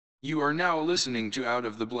You are now listening to Out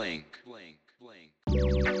of the Blank.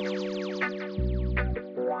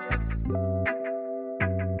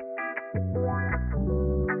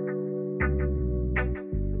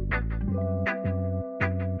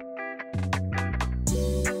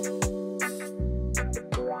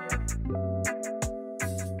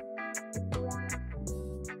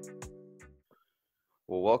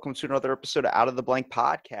 Well, welcome to another episode of Out of the Blank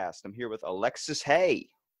podcast. I'm here with Alexis Hay.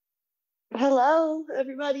 Hello,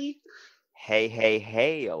 everybody.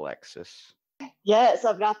 Hey, Alexis. Yes,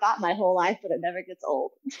 I've got that my whole life, but it never gets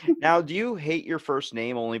old. Now, do you hate your first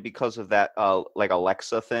name only because of that, like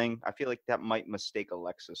Alexa thing? I feel like that might mistake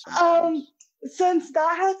Alexa Um, sometimes. since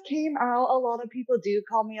that has came out, a lot of people do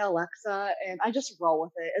call me Alexa, and I just roll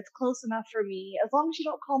with it. It's close enough for me. As long as you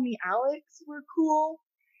don't call me Alex, we're cool.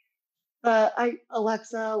 But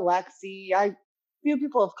Alexa, Lexi, few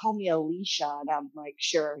people have called me Alicia, and I'm like,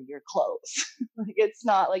 sure, you're close. Like, it's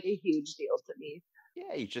not like a huge deal to me.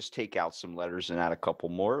 Yeah, you just take out some letters and add a couple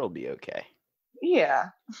more. It'll be okay. Yeah.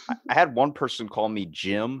 I had one person call me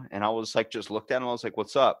Jim, and I was like, just looked at him. I was like,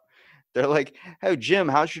 what's up? They're like, hey, Jim,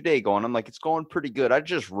 how's your day going? I'm like, it's going pretty good. I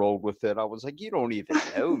just rolled with it. I was like, you don't even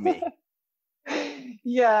know me.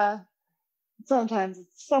 Yeah. Sometimes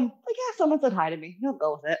it's like, yeah, someone said hi to me. You'll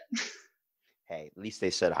go with it. Hey, at least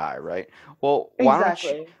they said hi, right? Well,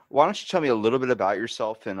 Exactly. why don't you tell me a little bit about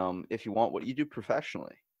yourself and if you want, what you do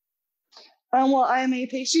professionally? Well, I'm a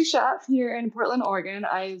pastry chef here in Portland, Oregon.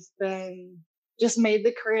 I've been just made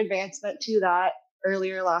the career advancement to that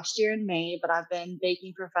earlier last year in May, but I've been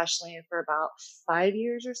baking professionally for about 5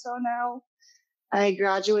 years or so now. I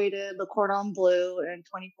graduated the Cordon Bleu in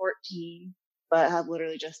 2014, but have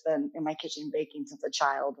literally just been in my kitchen baking since a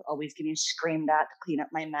child, always getting screamed at to clean up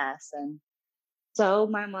my mess. And so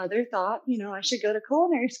my mother thought, I should go to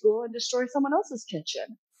culinary school and destroy someone else's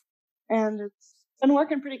kitchen. And it's been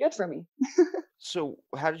working pretty good for me. So,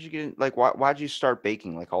 how did you get in, like why'd you start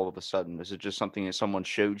baking like all of a sudden? Is it just something that someone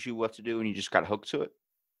showed you what to do and you just got hooked to it?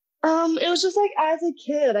 It was just like as a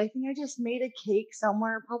kid, I think I just made a cake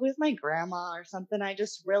somewhere, probably with my grandma or something. I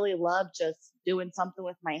just really loved just doing something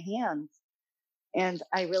with my hands. And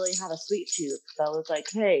I really had a sweet tooth. So I was like,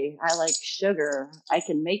 hey, I like sugar. I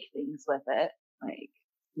can make things with it. Like,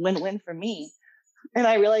 win-win for me. And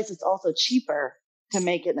I realized it's also cheaper to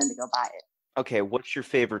make it than to go buy it. Okay, what's your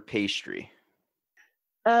favorite pastry?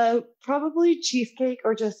 Probably cheesecake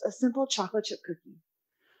or just a simple chocolate chip cookie.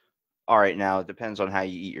 All right, now it depends on how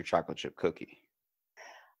you eat your chocolate chip cookie.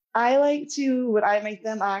 I like to, when I make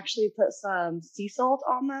them, I actually put some sea salt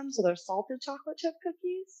on them. So they're salted chocolate chip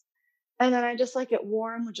cookies. And then I just like it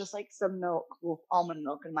warm with just like some milk, well, almond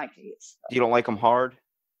milk in my case. You don't like them hard?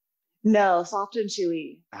 No, soft and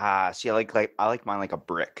chewy. See, I like mine like a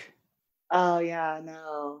brick. Oh yeah,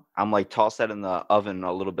 no. I'm like toss that in the oven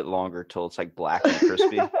a little bit longer till it's like black and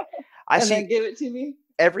crispy. I And see then give it to me.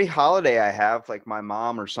 every holiday I have, like my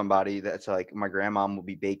mom or somebody that's like my grandmom will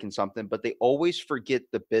be baking something, but they always forget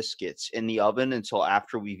the biscuits in the oven until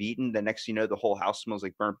after we've eaten. The next, the whole house smells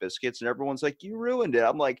like burnt biscuits, and everyone's like, "You ruined it."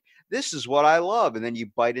 I'm like, "This is what I love." And then you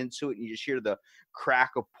bite into it, and you just hear the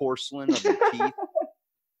crack of porcelain of your teeth.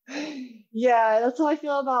 Yeah, that's how I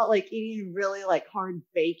feel about like eating really like hard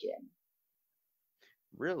bacon.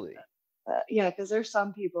 Really? Yeah, because there's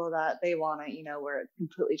some people that they want it, where it's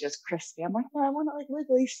completely just crispy. I'm like, no, I want it like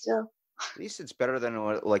wiggly still. At least it's better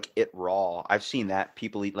than like it raw. I've seen that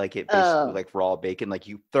people eat like it basically Oh, like raw bacon. Like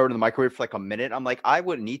you throw it in the microwave for like a minute. I'm like, I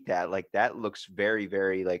wouldn't eat that. Like that looks very,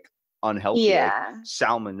 very like unhealthy, like yeah.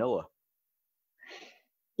 salmonella.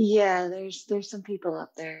 Yeah, there's some people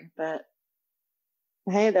up there, but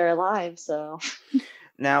hey, they're alive, so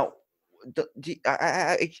Now,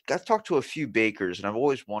 I've talked to a few bakers, and I've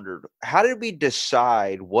always wondered how did we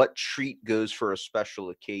decide what treat goes for a special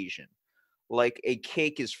occasion? Like a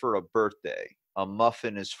cake is for a birthday, a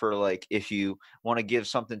muffin is for like if you want to give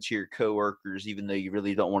something to your coworkers, even though you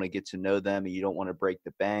really don't want to get to know them and you don't want to break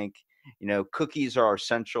the bank. Cookies are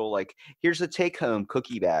essential. Like here's a take-home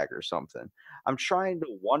cookie bag or something. I'm trying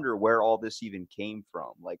to wonder where all this even came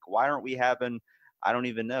from. Like, why aren't we having? I don't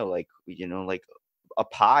even know. Like a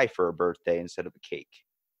pie for a birthday instead of a cake.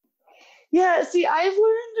 yeah. See, I've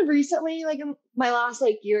learned recently, like in my last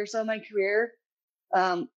like year or so of my career,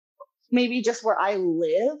 um, maybe just where I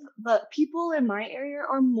live, but people in my area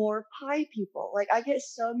are more pie people. Like I get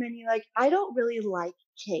so many, like I don't really like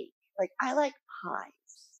cake. Like I like pies.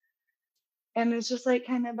 And it's just like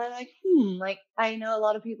kind of like, like I know a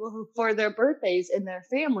lot of people who for their birthdays in their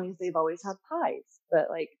families, they've always had pies. But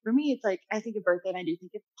like for me, it's like I think of birthday and I do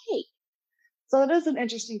think of cake. So it is an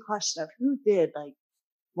interesting question of who did like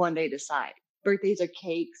one day decide. birthdays are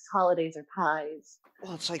cakes, holidays are pies.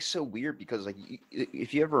 Well, it's like so weird because like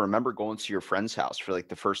if you ever remember going to your friend's house for like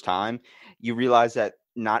the first time, you realize that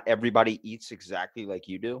not everybody eats exactly like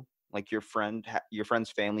you do. Like your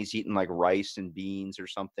friend's family's eating like rice and beans or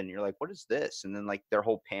something. You're like, what is this? And then like their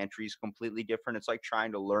whole pantry is completely different. It's like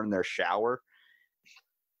trying to learn their shower.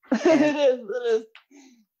 And It is.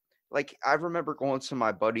 like I remember going to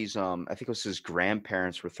my buddy's I think it was his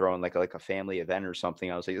grandparents were throwing like a family event or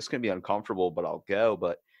something. I was like, this is gonna be uncomfortable, but I'll go.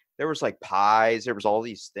 But there was like pies, there was all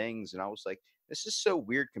these things, and I was like, this is so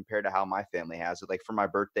weird compared to how my family has it. Like for my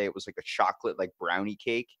birthday, it was like a chocolate like brownie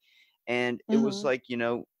cake, and it was Mhm. like,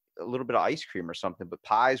 a little bit of ice cream or something, but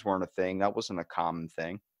pies weren't a thing. That wasn't a common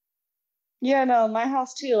thing. Yeah, no, my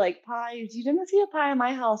house too, like pies. You didn't see a pie in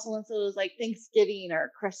my house unless it was like Thanksgiving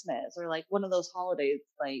or Christmas or like one of those holidays.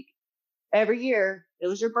 Like every year, it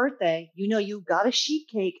was your birthday. You got a sheet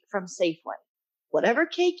cake from Safeway. Whatever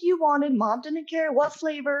cake you wanted, mom didn't care what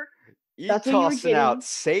flavor. You That's what you were tossing out getting.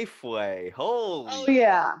 Safeway. Oh Holy.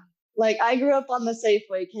 yeah. Like I grew up on the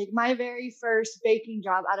Safeway cake. My very first baking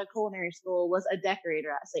job out of culinary school was a decorator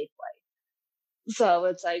at Safeway. So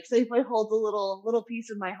it's like Safeway holds a little piece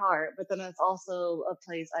of my heart, but then it's also a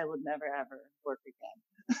place I would never ever work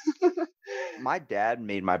again. My dad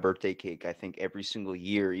made my birthday cake, I think, every single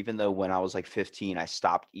year, even though when I was like 15, I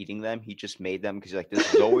stopped eating them. He just made them because like,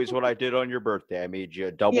 this is always what I did on your birthday. I made you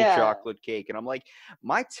a double Yeah. chocolate cake. And I'm like,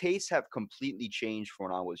 my tastes have completely changed from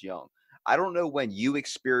when I was young. I don't know when you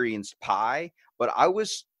experienced pie, but I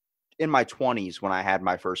was in my 20s when I had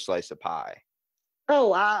my first slice of pie. Oh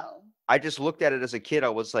wow. I just looked at it as a kid. I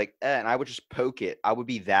was like, and I would just poke it. I would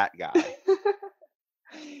be that guy.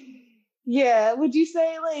 Yeah. Would you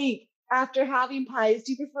say like after having pies,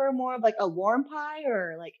 do you prefer more of like a warm pie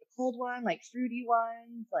or like a cold one, like fruity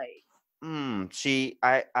ones? Like See,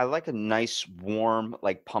 I like a nice warm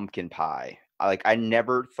like pumpkin pie. I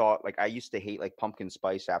never thought like I used to hate like pumpkin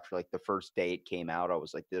spice after like the first day it came out. I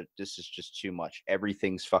was like, this is just too much.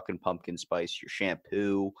 Everything's fucking pumpkin spice. Your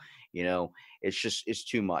shampoo, you know, it's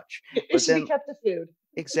too much. it But should be then kept to food.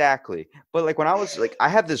 exactly. But like when I was like I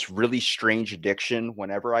have this really strange addiction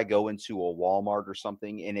whenever I go into a Walmart or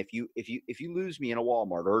something, and if you lose me in a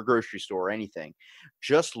Walmart or a grocery store or anything,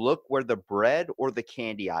 just look where the bread or the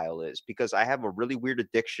candy aisle is because I have a really weird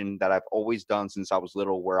addiction that I've always done since I was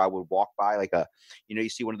little where I would walk by like you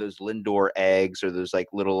see one of those Lindor eggs or those like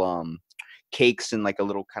little cakes in like a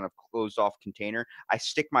little kind of closed off container. I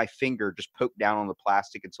stick my finger, just poke down on the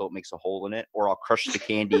plastic until it makes a hole in it, or I'll crush the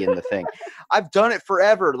candy in the thing. I've done it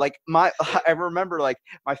forever. Like I remember like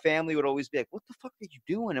my family would always be like, "What the fuck are you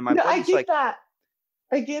doing?" And my No, I buddy's get like, that.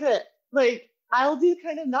 I get it. Like I'll do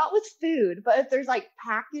kind of not with food, but if there's like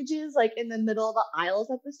packages like in the middle of the aisles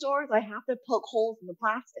at the stores, I have to poke holes in the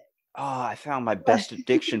plastic. "Oh, I found my Like, best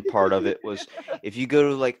addiction part of it was if you go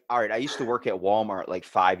to like, all right, I used to work at Walmart like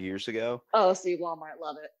 5 years ago. oh, see, Walmart,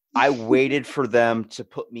 love it. I waited for them to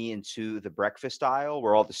put me into the breakfast aisle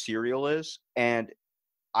where all the cereal is, and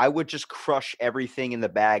I would just crush everything in the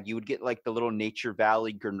bag. You would get like the little Nature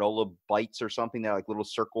Valley granola bites or something that like little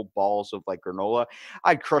circle balls of like granola.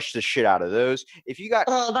 I'd crush the shit out of those.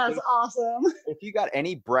 Oh, that's awesome. If you got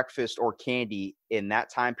any breakfast or candy in that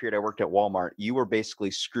time period I worked at Walmart, you were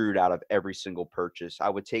basically screwed out of every single purchase. I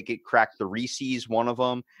would take it, crack the Reese's, one of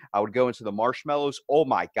them. I would go into the marshmallows. Oh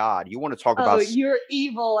my God. Oh, you're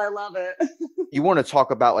evil. I love it. You want to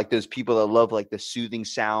talk about like those people that love like the soothing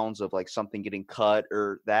sounds of like something getting cut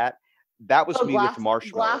or that. That was Oh, me with the glass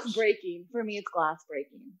marshmallows. breaking. For me, it's glass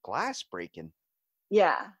breaking. Glass breaking.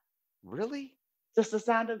 Yeah. Really? Just the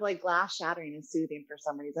sound of like glass shattering is soothing for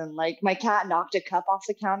some reason. Like my cat knocked a cup off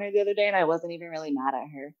the counter the other day and I wasn't even really mad at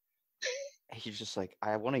her. He's just like,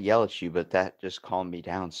 I want to yell at you, but that just calmed me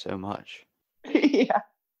down so much. Yeah.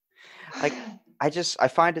 Like, I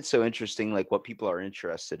find it so interesting, like what people are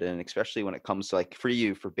interested in, especially when it comes to like for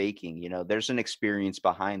you for baking, there's an experience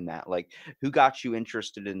behind that. Like, who got you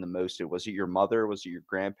interested in the most? Was it your mother? Was it your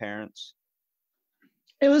grandparents?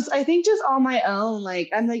 It was, I think, just on my own. Like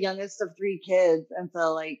I'm the youngest of three kids. And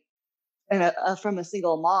so like, and from a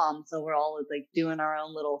single mom. So we're all like doing our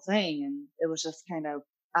own little thing. And it was just kind of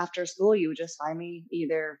after school, you would just find me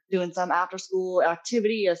either doing some after school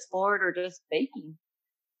activity, a sport, or just baking.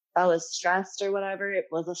 I was stressed or whatever. It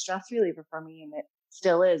was a stress reliever for me and it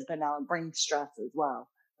still is, but now it brings stress as well.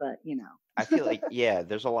 But I feel like, yeah,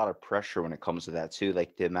 there's a lot of pressure when it comes to that too,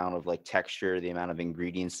 like the amount of like texture, the amount of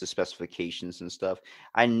ingredients, the specifications and stuff.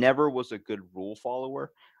 I never was a good rule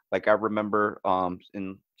follower. Like I remember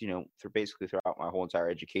in throughout my whole entire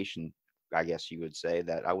education, I guess you would say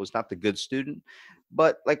that I was not the good student.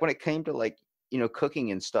 But like when it came to like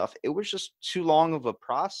cooking and stuff, it was just too long of a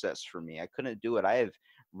process for me. I couldn't do it. I have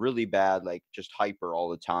really bad, like, just hyper all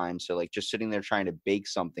the time. So like just sitting there trying to bake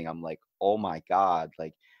something, I'm like, oh my God,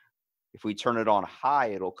 like if we turn it on high,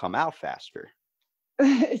 it'll come out faster.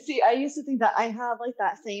 See, I used to think that I have like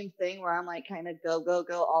that same thing where I'm like kind of go, go,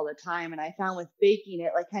 go all the time. And I found with baking,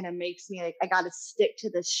 it like kind of makes me like, I got to stick to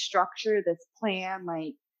this structure, this plan.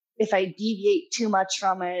 Like, if I deviate too much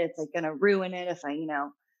from it, it's like going to ruin it if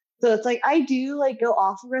so it's like I do like go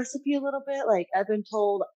off a recipe a little bit. Like, I've been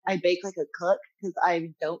told I bake like a cook because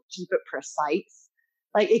I don't keep it precise.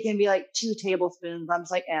 Like, it can be like 2 tablespoons. I'm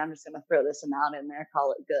just like, I'm just going to throw this amount in there,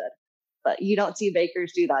 call it good. But you don't see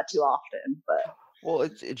bakers do that too often. But Well,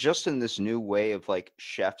 it's just in this new way of like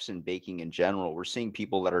chefs and baking in general. We're seeing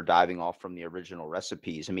people that are diving off from the original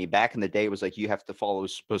recipes. I mean, back in the day, it was like you have to follow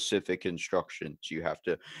specific instructions. You have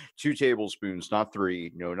to 2 tablespoons, not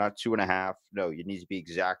three. No, not 2.5. No, you need to be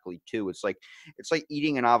exactly two. It's like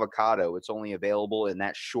eating an avocado. It's only available in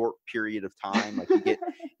that short period of time. Like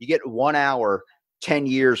you get 1 hour. 10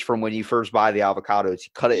 years from when you first buy the avocados,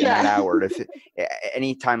 you cut it in that yeah. hour. And if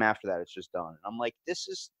any time after that, it's just done. And I'm like, this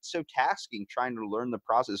is so tasking trying to learn the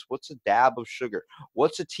process. What's a dab of sugar?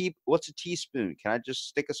 What's a teaspoon? Can I just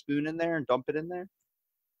stick a spoon in there and dump it in there?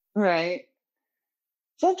 Right.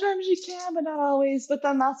 Sometimes you can, but not always. But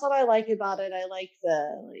then that's what I like about it. I like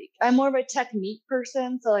I'm more of a technique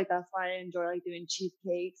person. So like that's why I enjoy like doing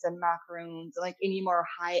cheesecakes and macaroons and like any more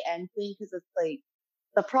high end thing because it's like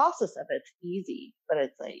the process of it's easy, but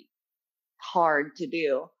it's like hard to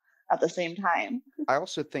do at the same time. I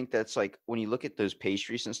also think that's like when you look at those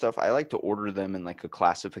pastries and stuff, I like to order them in like a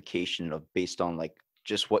classification of based on like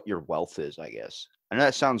just what your wealth is, I guess. I know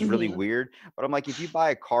that sounds really Hmm. weird, but I'm like, if you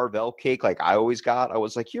buy a Carvel cake, like I always got, I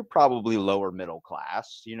was like, you're probably lower middle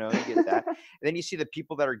class, you get that. And then you see the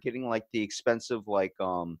people that are getting like the expensive, like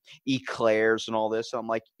eclairs and all this. I'm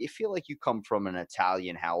like, you feel like you come from an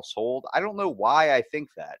Italian household. I don't know why I think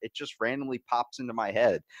that. It just randomly pops into my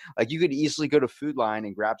head. Like you could easily go to Food Line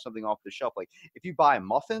and grab something off the shelf. Like if you buy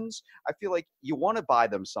muffins, I feel like you want to buy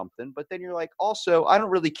them something, but then you're like, also, I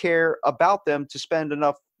don't really care about them to spend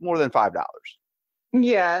enough more than $5.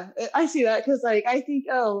 Yeah, I see that because like I think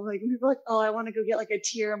like when people are like I want to go get like a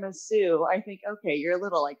tiramisu. I think okay, you're a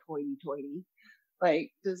little like hoity-toity. Like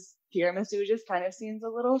this tiramisu just kind of seems a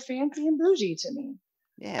little fancy and bougie to me.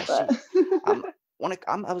 Yeah, But see,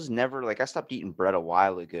 I'm I was never like I stopped eating bread a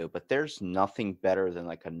while ago, but there's nothing better than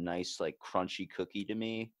like a nice like crunchy cookie to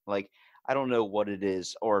me. Like I don't know what it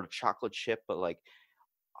is or a chocolate chip, but like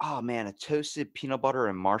oh man, a toasted peanut butter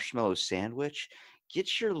and marshmallow sandwich.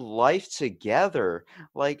 Get your life together.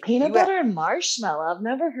 Like peanut butter and marshmallow, I've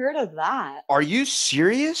never heard of that. are you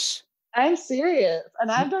serious? I'm serious. And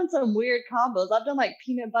M- I've done some weird combos. I've done like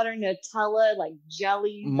peanut butter Nutella, like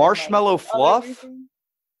jellies and like Marshmallow other fluff? weird things.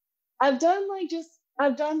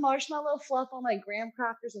 I've done marshmallow fluff on like graham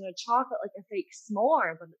crackers and a chocolate, like a fake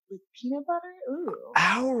s'more, but with peanut butter, ooh.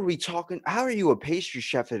 How are we talking? How are you a pastry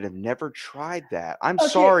chef and have never tried that? I'm Okay,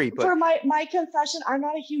 sorry, but for my confession, I'm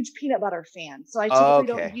not a huge peanut butter fan, so I typically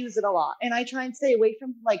don't okay. use it a lot, and I try and stay away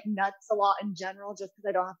from like nuts a lot in general, just because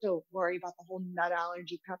I don't have to worry about the whole nut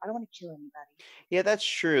allergy crap. I don't want to kill anybody. Yeah, that's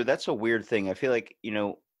true. That's a weird thing. I feel like,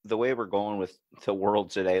 the way we're going with the world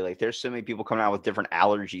today, like there's so many people coming out with different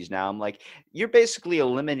allergies now. I'm like, you're basically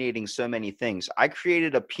eliminating so many things. I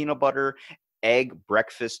created a peanut butter egg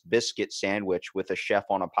breakfast biscuit sandwich with a chef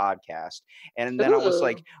on a podcast. And then I was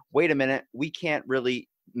like, Ooh, wait a minute, we can't really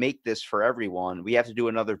make this for everyone. We have to do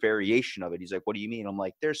another variation of it. He's like, what do you mean? I'm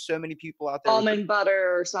like, there's so many people out there with almond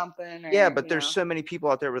butter or something, yeah, or but there's so many people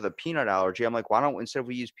out there with a peanut allergy. I'm like, why don't instead of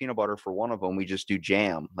we use peanut butter for one of them, we just do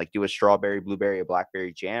jam, like do a strawberry, blueberry, a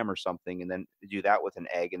blackberry jam or something, and then do that with an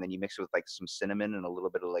egg, and then you mix it with like some cinnamon and a little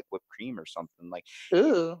bit of like whipped cream or something. Like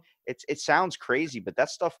ooh. it sounds crazy, but that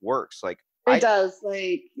stuff works. Like It I does,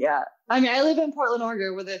 like, yeah. I mean, I live in Portland,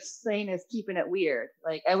 Oregon, where this saying is keeping it weird.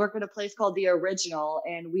 Like, I work at a place called The Original,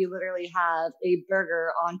 and we literally have a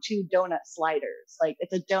burger on 2 donut sliders. Like,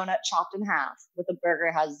 it's a donut chopped in half with a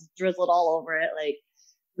burger has drizzled all over it. Like,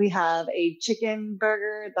 we have a chicken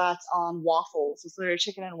burger that's on waffles. It's literally a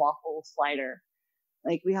chicken and waffle slider.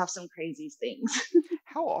 Like, we have some crazy things.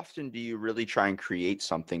 how often do you really try and create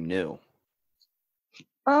something new?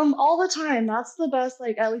 All the time. That's the best,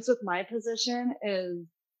 like, at least with my position, is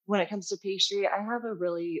when it comes to pastry, I have a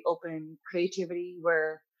really open creativity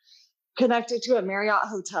where connected to a Marriott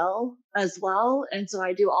hotel as well. And so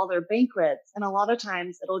I do all their banquets. And a lot of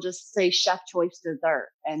times it'll just say chef choice dessert.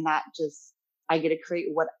 And that just, I get to create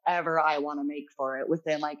whatever I want to make for it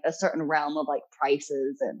within like a certain realm of like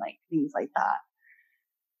prices and like things like that.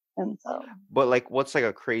 And so, But like, what's like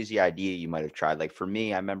a crazy idea you might have tried? Like for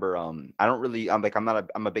me, I remember I don't really I'm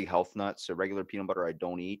a big health nut, so regular peanut butter I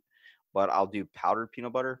don't eat, but I'll do powdered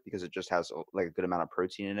peanut butter because it just has like a good amount of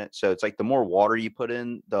protein in it. So it's like the more water you put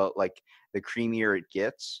in, the creamier it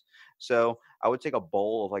gets. So I would take a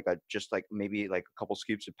bowl of like a just like maybe like a couple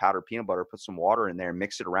scoops of powdered peanut butter, put some water in there,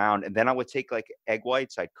 mix it around, and then I would take like egg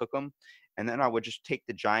whites, I'd cook them, and then I would just take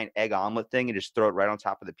the giant egg omelet thing and just throw it right on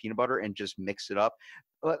top of the peanut butter and just mix it up.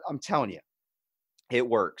 But I'm telling you, it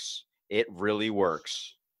works. It really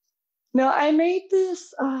works. no, I made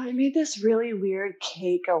this really weird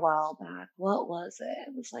cake a while back. What was it?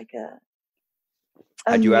 It was like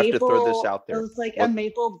I do have to throw this out it there. was like a What?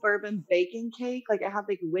 maple bourbon bacon cake. Like it had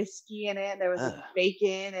like whiskey in it. And there was like Ugh.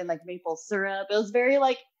 bacon and like maple syrup. It was very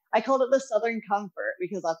like, I called it the Southern Comfort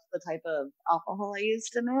because that's the type of alcohol I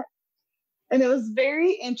used in it. And it was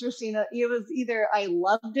very interesting. It was either I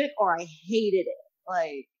loved it or I hated it.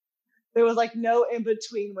 Like there was like no in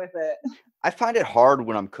between with it. I find it hard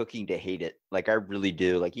when I'm cooking to hate it. Like I really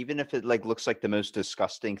do. Like even if it like looks like the most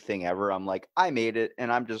disgusting thing ever, I'm like, I made it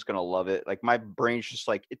and I'm just gonna love it. Like my brain's just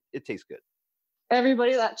like it tastes good.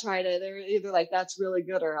 Everybody that tried it, they were either like, that's really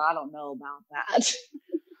good or I don't know about that.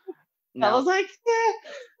 I was Now, like, I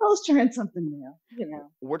was trying something new, you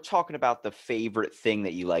know. we're talking about the favorite thing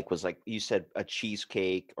that you like was like you said a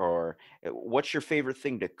cheesecake or what's your favorite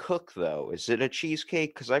thing to cook though? Is it a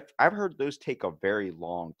cheesecake? Because I've heard those take a very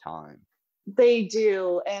long time. They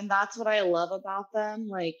do, and that's what I love about them.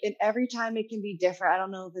 Like, and every time it can be different. I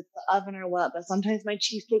don't know if it's the oven or what, but sometimes my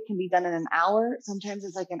cheesecake can be done in an hour. Sometimes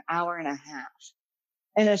it's like an hour and a half.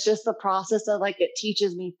 And it's just the process of like it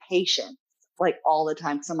teaches me patience like all the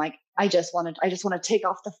time. So I'm like, I just want to take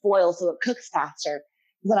off the foil so it cooks faster.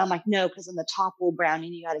 And then I'm like, no, because then the top will brown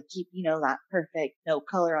and you got to keep, that perfect no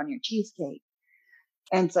color on your cheesecake.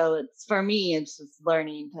 And so it's for me, it's just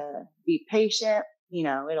learning to be patient.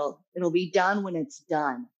 It'll be done when it's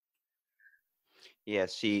done. Yeah,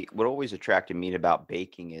 see, what always attracted me about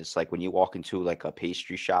baking is like when you walk into like a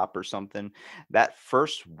pastry shop or something, that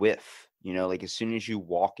first whiff, like as soon as you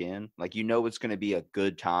walk in, like it's going to be a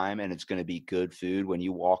good time and it's going to be good food when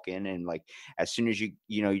you walk in and like as soon as you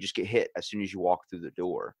just get hit as soon as you walk through the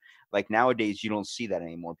door. Like nowadays you don't see that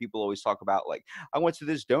anymore. People always talk about like I went to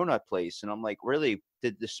this donut place and I'm like, "Really?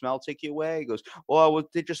 Did the smell take you away?" He goes, "Well,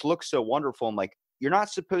 they just look so wonderful." I'm like, "You're not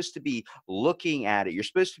supposed to be looking at it. You're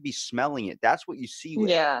supposed to be smelling it. That's what you see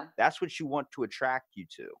with it. Yeah. That's what you want to attract you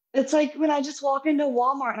to." It's like when I just walk into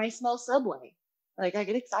Walmart and I smell Subway, like I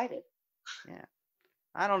get excited. Yeah.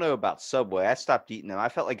 I don't know about Subway. I stopped eating them. I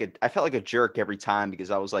felt like a jerk every time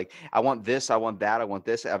because I was like, I want this, I want that, I want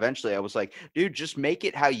this. Eventually, I was like, dude, just make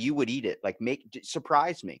it how you would eat it. Like,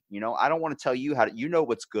 surprise me. I don't want to tell you how to. You know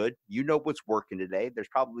what's good. You know what's working today. There's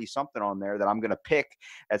probably something on there that I'm gonna pick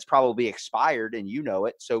that's probably expired, and you know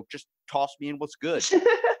it. So just toss me in what's good.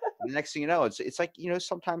 The next thing you know, it's like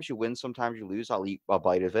sometimes you win, sometimes you lose. I'll eat a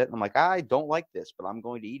bite of it. And I'm like, I don't like this, but I'm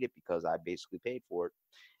going to eat it because I basically paid for it.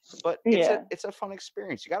 But Yeah. it's a fun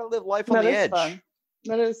experience. You got to live life on That the is edge. fun.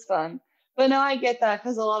 That is fun. But no, I get that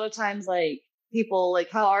because a lot of times, like people,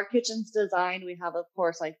 like how our kitchen's designed, we have, of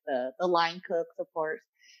course, like the line cooks, of course,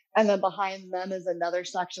 and then behind them is another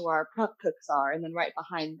section where our prep cooks are, and then right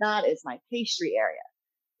behind that is my pastry area.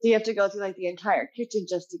 So you have to go through like the entire kitchen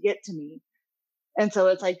just to get to me. And so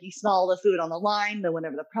it's like you smell the food on the line, then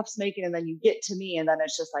whenever the prep's making, and then you get to me, and then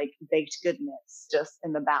it's just like baked goodness just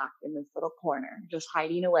in the back in this little corner, just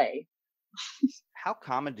hiding away. How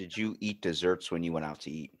common did you eat desserts when you went out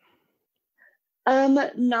to eat?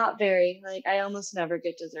 Not very. Like I almost never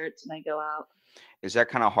get desserts when I go out. Is that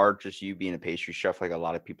kind of hard just you being a pastry chef? Like a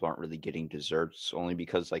lot of people aren't really getting desserts only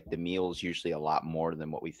because like the meal is usually a lot more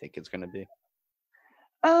than what we think it's going to be.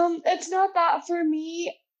 It's not that for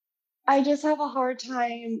me. I just have a hard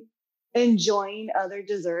time enjoying other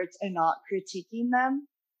desserts and not critiquing them.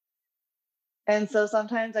 And so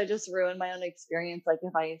sometimes I just ruin my own experience. Like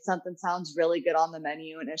if something sounds really good on the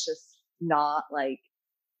menu and it's just not like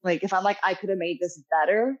if I'm like, I could have made this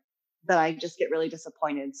better, then I just get really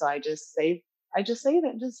disappointed. So I just save it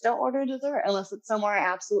and just don't order dessert unless it's somewhere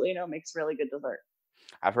I absolutely know makes really good dessert.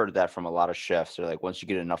 I've heard that from a lot of chefs. They're like, once you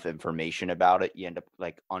get enough information about it, you end up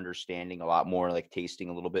like understanding a lot more, like tasting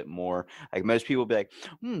a little bit more. Like most people be like,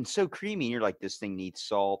 so creamy. And you're like, this thing needs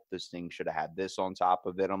salt. This thing should have had this on top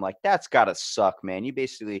of it. I'm like, that's gotta suck, man. You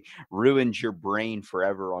basically ruined your brain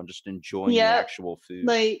forever on just enjoying the Yeah. actual food.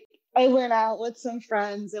 Like I went out with some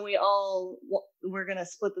friends and we all were going to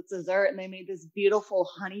split the dessert and they made this beautiful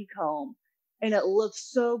honeycomb and it looked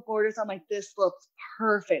so gorgeous. I'm like, this looks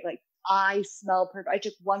perfect. Like I smell perfect. I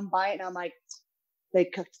took one bite and I'm like, they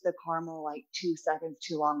cooked the caramel like 2 seconds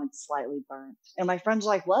too long and slightly burnt. And my friends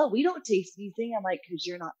were like, well, we don't taste anything. I'm like, because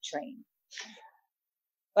you're not trained.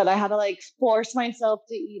 But I had to like force myself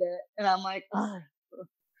to eat it. And I'm like, ugh.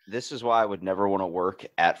 This is why I would never want to work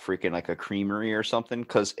at freaking like a creamery or something.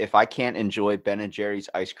 Because if I can't enjoy Ben and Jerry's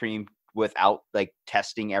ice cream without like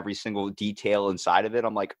testing every single detail inside of it,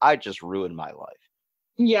 I'm like, I just ruined my life.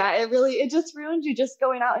 Yeah, it just ruins you just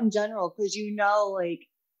going out in general because you know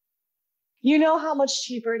how much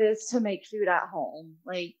cheaper it is to make food at home.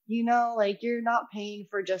 Like, like you're not paying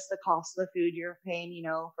for just the cost of the food. You're paying,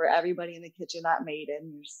 for everybody in the kitchen that made it.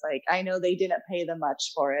 And you're just like, I know they didn't pay them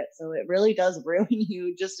much for it. So it really does ruin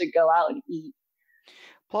you just to go out and eat.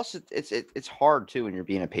 Plus, it's hard too when you're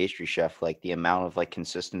being a pastry chef. Like the amount of like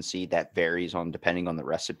consistency that varies on depending on the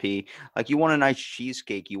recipe. Like you want a nice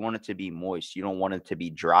cheesecake, you want it to be moist. You don't want it to be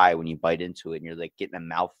dry when you bite into it, and you're like getting a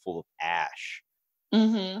mouthful of ash.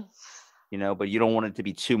 Mm-hmm. But you don't want it to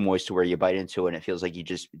be too moist to where you bite into it and it feels like you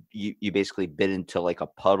basically bit into like a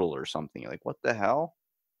puddle or something. You're like, what the hell?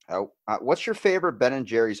 What's your favorite Ben and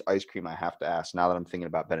Jerry's ice cream? I have to ask now that I'm thinking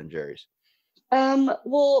about Ben and Jerry's.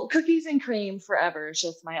 Well, cookies and cream forever is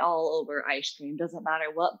just my all over ice cream. Doesn't matter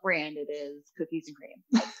what brand it is, cookies and cream.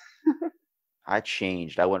 I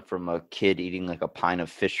changed. I went from a kid eating like a pint of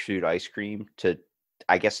fish food ice cream to,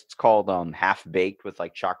 I guess it's called half baked with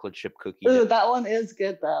like chocolate chip cookie Ooh, dough. that one is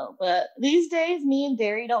good though. But these days, me and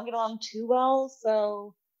dairy don't get along too well.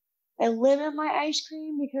 So I limit my ice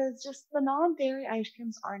cream because just the non-dairy ice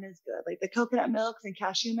creams aren't as good. Like the coconut milks and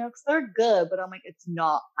cashew milks, they're good, but I'm like, it's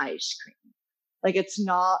not ice cream. Like it's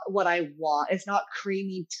not what I want. It's not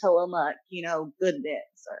creamy Tillamook,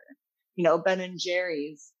 goodness or, Ben and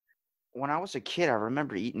Jerry's. When I was a kid, I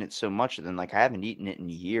remember eating it so much, and then like I haven't eaten it in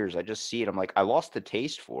years. I just see it. I'm like, I lost the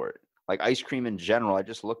taste for it. Like ice cream in general, I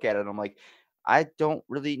just look at it. I'm like, I don't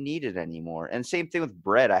really need it anymore. And same thing with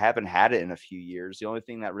bread. I haven't had it in a few years. The only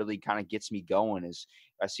thing that really kind of gets me going is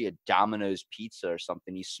I see a Domino's pizza or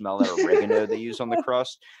something. You smell that oregano they use on the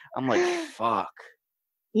crust. I'm like, fuck.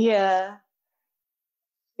 Yeah.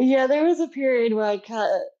 Yeah, there was a period where I cut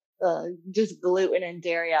just gluten and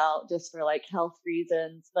dairy out just for like health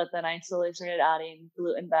reasons, but then I slowly started adding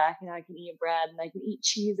gluten back, and I can eat bread and I can eat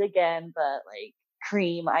cheese again, but like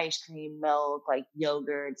cream, ice cream, milk, like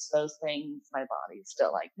yogurts, those things, my body's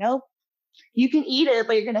still like, nope. You can eat it,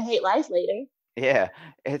 but you're gonna hate life later. Yeah,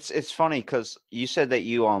 it's funny because you said that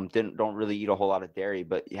you don't really eat a whole lot of dairy,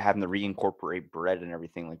 but you having to reincorporate bread and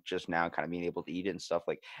everything like just now, kind of being able to eat it and stuff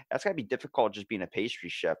like that's gotta be difficult just being a pastry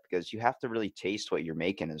chef because you have to really taste what you're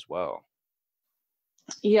making as well.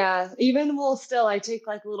 Yeah, even well, still, I take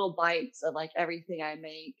like little bites of like everything I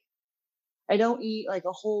make. I don't eat like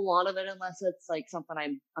a whole lot of it unless it's like something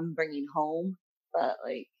I'm bringing home, but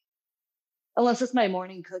like unless it's my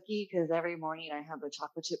morning cookie, because every morning I have a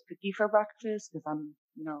chocolate chip cookie for breakfast because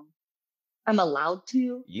I'm allowed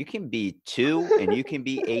to. You can be 2 and you can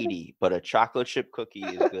be 80, but a chocolate chip cookie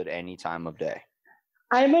is good any time of day.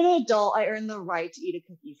 I'm an adult. I earn the right to eat a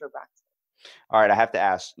cookie for breakfast. All right, I have to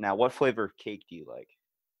ask now, what flavor of cake do you like?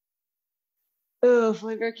 Ooh,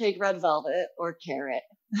 flavor cake, red velvet, or carrot.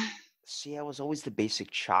 See, I was always the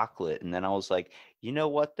basic chocolate, and then I was like, you know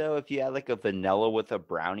what though? If you had like a vanilla with a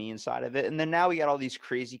brownie inside of it, and then now we got all these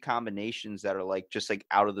crazy combinations that are like just like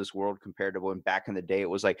out of this world compared to when back in the day it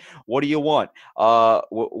was like, what do you want?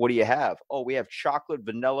 What do you have? Oh, we have chocolate,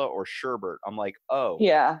 vanilla, or sherbet. I'm like, oh,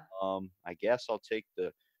 Yeah. I guess I'll take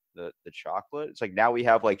the chocolate. It's like now we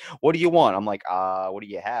have like, what do you want? I'm like, what do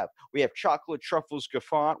you have? We have chocolate truffles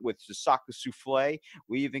gaffant with the sake souffle.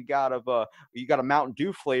 We even got you got a Mountain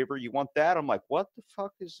Dew flavor. You want that? I'm like, what the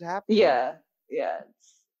fuck is happening? Yeah. Yeah.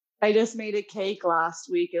 I just made a cake last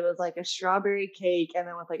week. It was like a strawberry cake and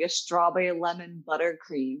then with like a strawberry lemon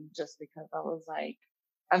buttercream just because I was like,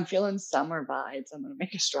 I'm feeling summer vibes. I'm going to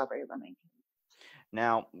make a strawberry lemon cake.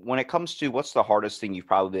 Now, when it comes to what's the hardest thing you've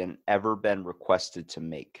probably ever been requested to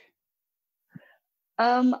make?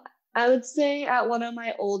 Um, I would say at one of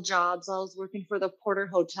my old jobs, I was working for the Porter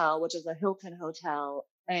Hotel, which is a Hilton hotel,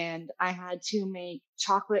 and I had to make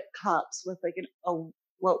chocolate cups with like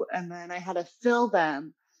and then I had to fill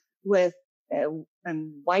them with a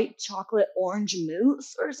white chocolate orange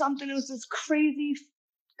mousse or something. It was this crazy,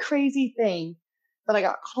 crazy thing that I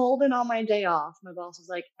got called in on my day off. My boss was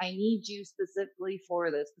like, I need you specifically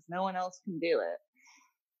for this because no one else can do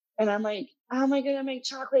it. And I'm like, how am I going to make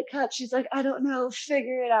chocolate cups? She's like, I don't know,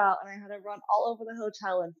 figure it out. And I had to run all over the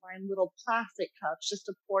hotel and find little plastic cups just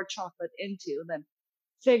to pour chocolate into, and then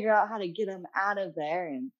figure out how to get them out of there.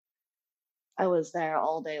 And I was there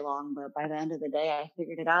all day long, but by the end of the day, I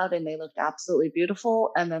figured it out and they looked absolutely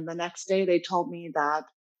beautiful. And then the next day, they told me that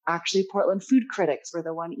actually Portland food critics were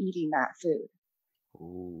the one eating that food.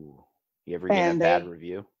 Ooh. You ever get a And bad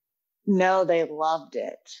review? No, they loved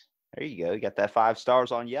it. There you go. You got that 5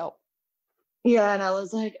 stars on Yelp. Yeah, and I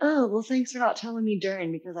was like, oh, well, thanks for not telling me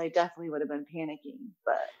during, because I definitely would have been panicking.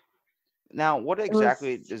 But Now, what it was,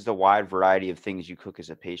 exactly is the wide variety of things you cook as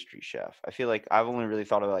a pastry chef? I feel like I've only really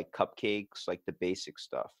thought of like cupcakes, like the basic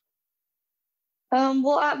stuff.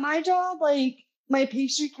 well, at my job, like my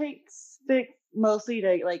pastry cakes stick mostly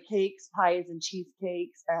to like cakes, pies, and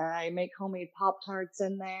cheesecakes. And I make homemade Pop Tarts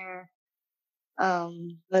in there.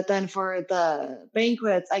 But then for the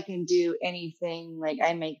banquets, I can do anything. Like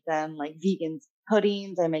I make them like vegan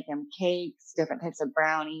puddings, I make them cakes, different types of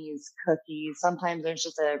brownies, cookies. Sometimes there's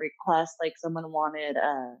just a request, like someone wanted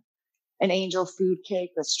an angel food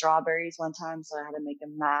cake with strawberries one time, so I had to make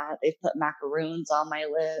them that. They put macaroons on my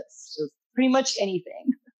list, just pretty much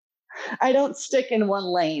anything. I don't stick in one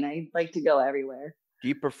lane. I like to go everywhere. Do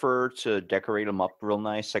you prefer to decorate them up real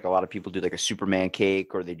nice? Like a lot of people do like a Superman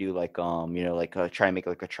cake, or they do like like try and make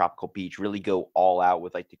like a tropical beach, really go all out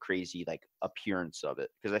with like the crazy like appearance of it.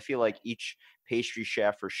 Because I feel like each pastry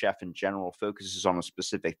chef or chef in general focuses on a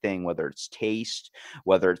specific thing, whether it's taste,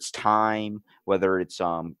 whether it's time, whether it's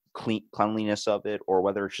cleanliness of it, or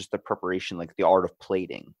whether it's just the preparation, like the art of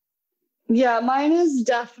plating. Yeah, mine is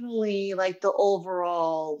definitely like the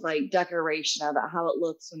overall like decoration of it, how it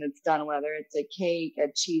looks when it's done, whether it's a cake, a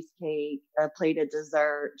cheesecake, a plated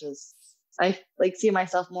dessert. Just I like see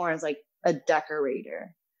myself more as like a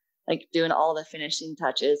decorator, like doing all the finishing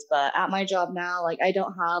touches. But at my job now, like I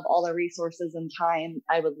don't have all the resources and time.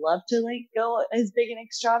 I would love to like go as big and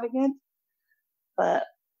extravagant, but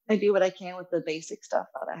I do what I can with the basic stuff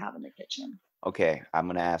that I have in the kitchen. Okay, I'm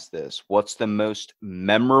gonna ask this. What's the most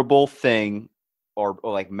memorable thing or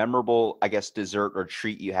like memorable, I guess, dessert or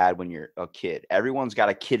treat you had when you're a kid? Everyone's got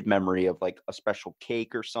a kid memory of like a special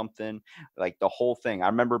cake or something, like the whole thing. I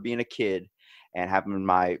remember being a kid and having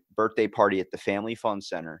my birthday party at the Family Fun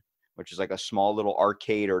Center, which is like a small little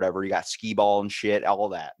arcade or whatever. You got skee ball and shit, all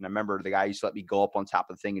that. And I remember the guy used to let me go up on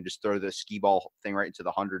top of the thing and just throw the skee ball thing right into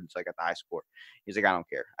the hundred until I got the high score. He's like, I don't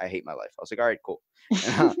care. I hate my life. I was like, all right, cool.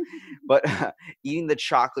 But eating the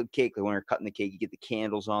chocolate cake, like when you're cutting the cake, you get the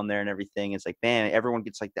candles on there and everything. It's like, man, everyone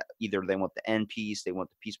gets like that. Either they want the end piece, they want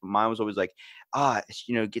the piece. But mine was always like,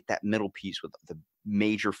 get that middle piece with the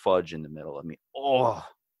major fudge in the middle. I mean, oh.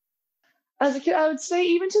 As a kid, I would say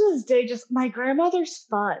even to this day, just my grandmother's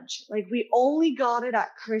fudge. Like we only got it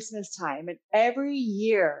at Christmas time, and every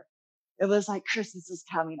year it was like Christmas is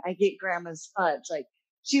coming. I get grandma's fudge. Like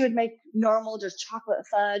she would make normal, just chocolate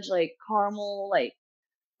fudge, like caramel, like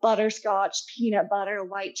butterscotch, peanut butter,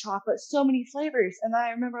 white chocolate, so many flavors. And I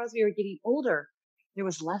remember as we were getting older, there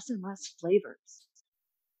was less and less flavors.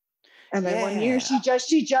 And then one year Yeah.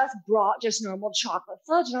 she just brought just normal chocolate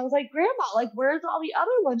fudge. And I was like, Grandma, like, where's all the other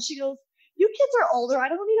ones? She goes, you kids are older. I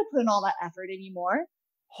don't need to put in all that effort anymore.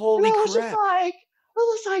 Holy And I was crap.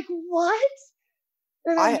 just like, what?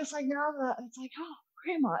 And I'm I just like, now that it's like, oh,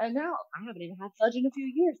 Grandma. And now I haven't even had fudge in a few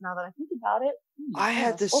years now that I think about it. I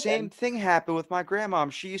had the Grandma's same whooping. thing happen with my grandma.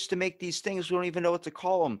 She used to make these things. We don't even know what to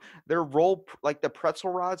call them. They're like the pretzel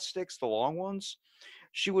rod sticks, the long ones.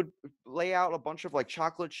 She would lay out a bunch of like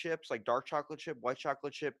chocolate chips, like dark chocolate chip, white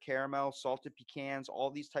chocolate chip, caramel, salted pecans, all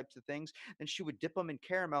these types of things. Then she would dip them in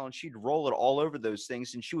caramel and she'd roll it all over those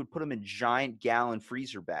things and she would put them in giant gallon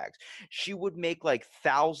freezer bags. She would make like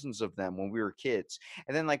thousands of them when we were kids.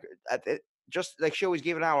 And then like just like she always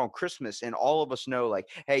gave it out on Christmas, and all of us know, like,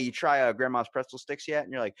 hey, you try grandma's pretzel sticks yet?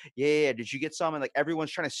 And you're like, yeah. Did you get some? And like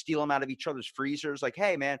everyone's trying to steal them out of each other's freezers. Like,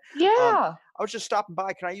 hey, man, Yeah. I was just stopping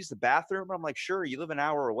by. Can I use the bathroom? And I'm like, sure. You live an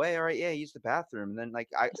hour away. All right, yeah, use the bathroom. And then like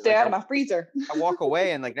Stay out of my freezer. I walk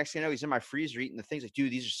away, and like next thing you know, he's in my freezer eating the things. Like,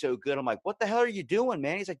 dude, these are so good. I'm like, what the hell are you doing,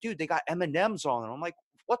 man? He's like, dude, they got M&Ms on them. I'm like,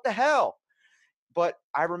 what the hell? But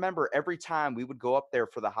I remember every time we would go up there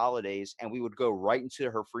for the holidays and we would go right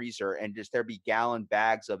into her freezer and just there'd be gallon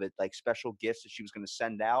bags of it, like special gifts that she was going to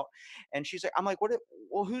send out. And she's like, I'm like,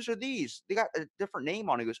 well, whose are these? They got a different name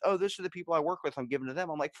on it. He goes, oh, those are the people I work with. I'm giving to them.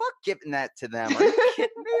 I'm like, fuck giving that to them. Are you kidding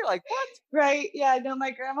me? Like, what? Right. Yeah. No,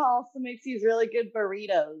 my grandma also makes these really good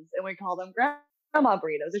burritos, and we call them grandma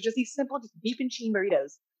burritos. They're just these simple, just beef and cheese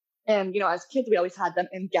burritos. And, as kids, we always had them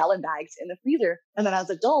in gallon bags in the freezer. And then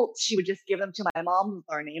as adults, she would just give them to my mom with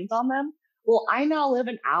our names on them. Well, I now live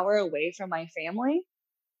an hour away from my family.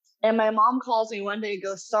 And my mom calls me one day and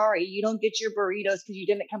goes, sorry, you don't get your burritos because you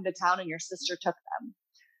didn't come to town and your sister took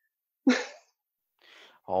them.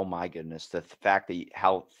 Oh my goodness, the fact that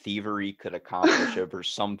how thievery could accomplish over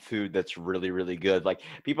some food that's really, really good. Like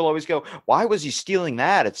people always go, "Why was he stealing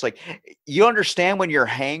that?" It's like you understand when you're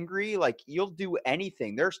hangry, like you'll do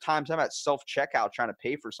anything. There's times I'm at self-checkout trying to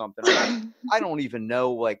pay for something. I'm like, I don't even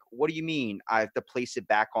know, like, what do you mean? I have to place it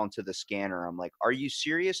back onto the scanner. I'm like, are you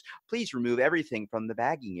serious? Please remove everything from the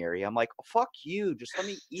bagging area. I'm like, oh, fuck you. Just let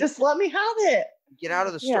me eat. Just let me have it. Get out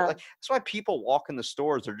of the store. Yeah. Like that's why people walk in the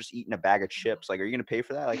stores. They're just eating a bag of chips. Like, are you gonna pay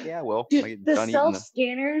for that? Like, yeah, well, Dude, I get the done eating self the.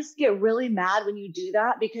 scanners get really mad when you do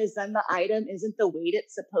that because then the item isn't the weight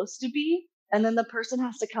it's supposed to be. And then the person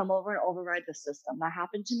has to come over and override the system. That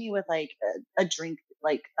happened to me with like a drink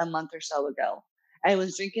like a month or so ago. I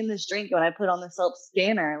was drinking this drink when I put on the self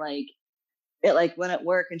scanner, like it like went at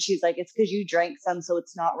work and she's like, it's because you drank some, so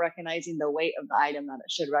it's not recognizing the weight of the item that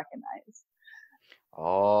it should recognize.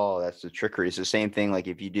 Oh, that's the trickery. It's the same thing. Like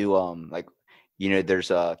if you do like there's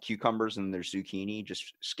cucumbers and there's zucchini.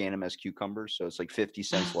 Just scan them as cucumbers, so it's like 50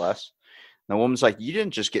 cents less. And the woman's like, "You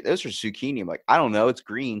didn't just get those are zucchini." I'm like, "I don't know. It's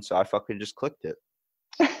green, so I fucking just clicked it."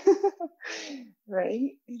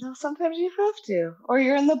 Right? Sometimes you have to. Or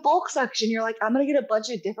you're in the bulk section. You're like, I'm gonna get a bunch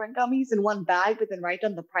of different gummies in one bag, but then write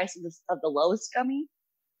down the price of the lowest gummy.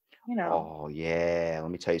 Oh yeah,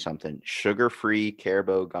 let me tell you something. Sugar-free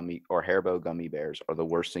Caribou gummy or Haribo gummy bears are the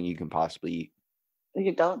worst thing you can possibly eat.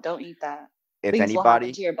 You don't eat that. If Things will happen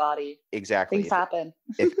anybody, to your body. exactly, Things happen.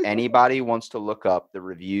 if anybody wants to look up the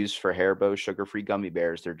reviews for Haribo sugar-free gummy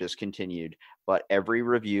bears, they're discontinued. But every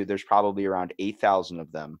review, there's probably around 8,000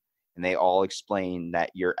 of them, and they all explain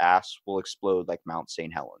that your ass will explode like Mount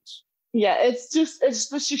St. Helens. Yeah, it's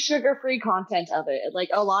the sugar-free content of it. Like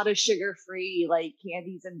a lot of sugar-free like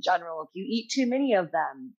candies in general. If you eat too many of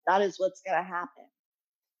them, that is what's gonna happen.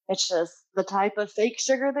 It's just the type of fake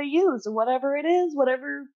sugar they use, and whatever it is,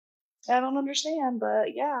 whatever I don't understand,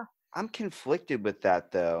 but yeah. I'm conflicted with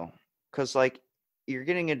that though, because like you're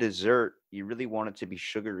getting a dessert, you really want it to be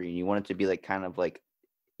sugary, and you want it to be like kind of like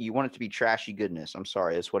you want it to be trashy goodness. I'm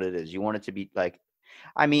sorry, that's what it is. You want it to be like,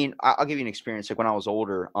 I mean, I'll give you an experience. Like when I was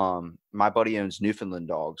older, my buddy owns Newfoundland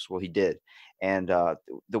dogs. Well, he did, and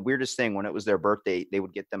the weirdest thing when it was their birthday, they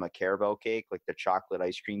would get them a caramel cake, like the chocolate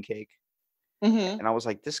ice cream cake. Mm-hmm. And I was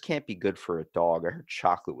like, this can't be good for a dog. I heard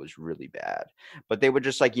chocolate was really bad. But they would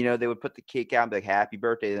just like, they would put the cake out and be like, happy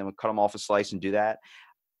birthday. Then would cut them off a slice and do that.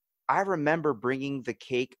 I remember bringing the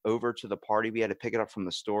cake over to the party. We had to pick it up from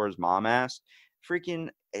the store as mom asked. Freaking,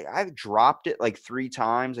 I dropped it like 3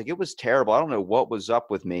 times. Like it was terrible. I don't know what was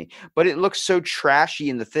up with me, but it looked so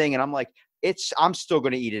trashy in the thing. And I'm like, I'm still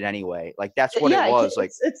going to eat it anyway. Like that's what it was. Like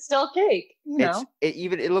it's still cake.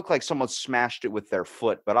 it looked like someone smashed it with their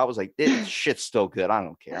foot, but I was like, this shit's still good. I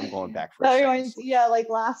don't care. I'm going back for a second. Yeah, like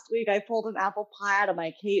last week I pulled an apple pie out of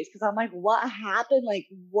my case because I'm like, what happened? Like,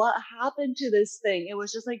 what happened to this thing? It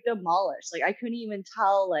was just like demolished. Like I couldn't even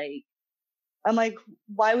tell. Like I'm like,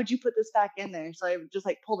 why would you put this back in there? So I just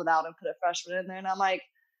like pulled it out and put a fresh one in there, and I'm like,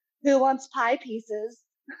 who wants pie pieces?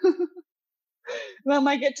 And I'm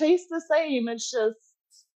like, it tastes the same. It's just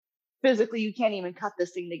physically you can't even cut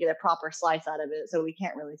this thing to get a proper slice out of it, so we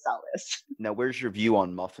can't really sell this. Now, where's your view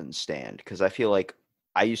on muffin stand? Because I feel like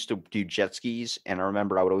I used to do jet skis, and I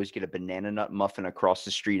remember I would always get a banana nut muffin across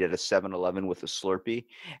the street at a 7-Eleven with a Slurpee.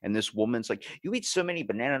 And this woman's like, you eat so many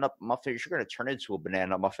banana nut muffins, you're going to turn into a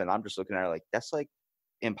banana nut muffin. I'm just looking at her like, that's like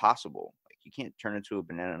impossible. Like, you can't turn into a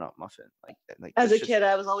banana nut muffin. Like As a kid,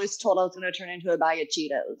 I was always told I was going to turn into a bag of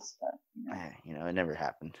Cheetos. But, it never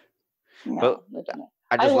happened. No, it didn't.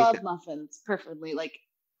 I love muffins perfectly. Like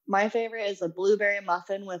my favorite is a blueberry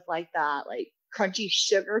muffin with like that like crunchy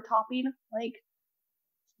sugar topping. Like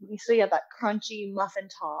so you have that crunchy muffin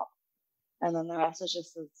top, and then the rest is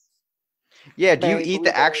just yeah. Do you eat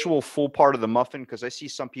the actual full part of the muffin? Because I see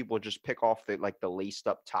some people just pick off the laced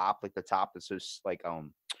up top, like the top that's just like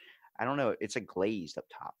I don't know. It's a glazed up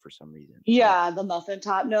top for some reason. Yeah, the muffin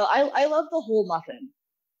top. No, I love the whole muffin.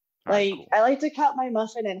 Like cool. I like to cut my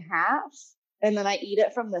muffin in half. And then I eat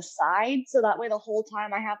it from the side. So that way the whole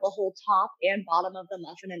time I have the whole top and bottom of the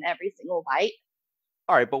muffin in every single bite.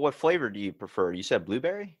 All right. But what flavor do you prefer? You said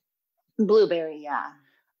blueberry? Blueberry, yeah.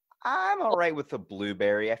 I'm all right with the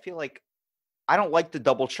blueberry. I feel like I don't like the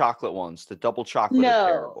double chocolate ones. The double chocolate are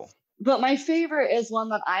terrible. But my favorite is one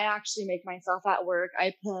that I actually make myself at work.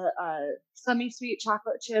 I put semi-sweet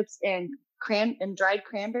chocolate chips and dried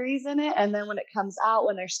cranberries in it, and then when it comes out,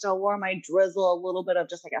 when they're still warm, I drizzle a little bit of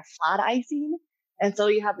just like a flat icing, and so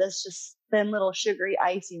you have this just thin little sugary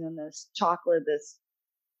icing in this chocolate, this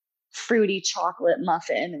fruity chocolate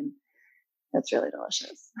muffin, and it's really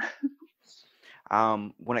delicious.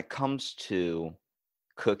 When it comes to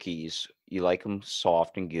cookies, you like them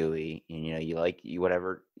soft and gooey, and you like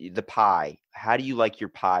the pie. How do you like your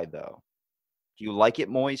pie though? Do you like it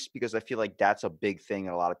moist? Because I feel like that's a big thing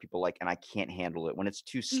that a lot of people like, and I can't handle it when it's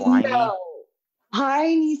too slimy. No,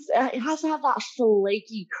 pie needs it has to have that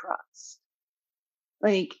flaky crust.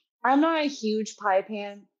 Like I'm not a huge pie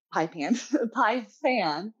pie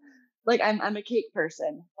fan. Like I'm a cake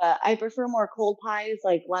person, but I prefer more cold pies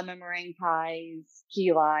like lemon meringue pies,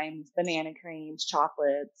 key limes, banana creams,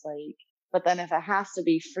 chocolates, like but then if it has to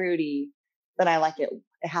be fruity, then I like it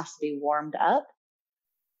has to be warmed up.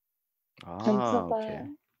 And so Oh, okay.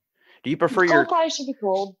 the Do you prefer cold your pie should be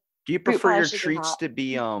cold. do you Fruit prefer pie your should be treats hot. to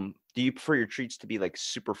be do you prefer your treats to be like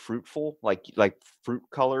super fruitful, like fruit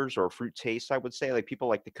colors or fruit taste, I would say. Like people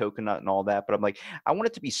like the coconut and all that, but I'm like, I want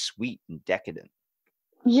it to be sweet and decadent.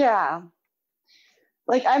 Yeah.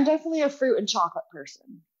 Like I'm definitely a fruit and chocolate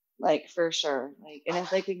person. Like for sure. Like and if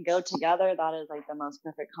they can go together, that is like the most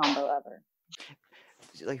perfect combo ever.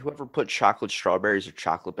 Like whoever put chocolate strawberries or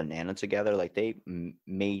chocolate banana together, like they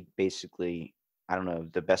made basically, I don't know,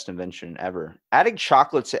 the best invention ever. Adding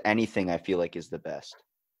chocolate to anything, I feel like is the best.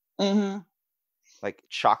 Mhm. Like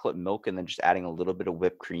chocolate milk and then just adding a little bit of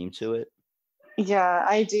whipped cream to it. Yeah,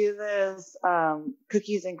 I do this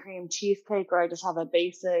cookies and cream cheesecake where I just have a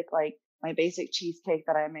basic like my basic cheesecake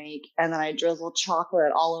that I make and then I drizzle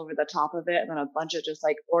chocolate all over the top of it and then a bunch of just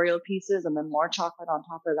like Oreo pieces and then more chocolate on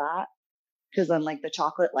top of that because then like the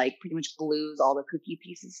chocolate like pretty much glues all the cookie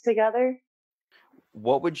pieces together.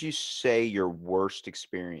 What would you say your worst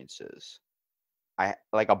experience is? I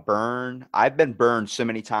like a burn. I've been burned so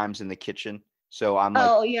many times in the kitchen. So I'm like,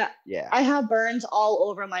 Oh yeah. yeah. I have burns all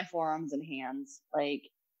over my forearms and hands, like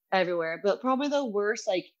everywhere. But probably the worst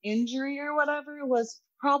like injury or whatever was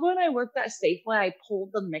probably when I worked at Safeway, I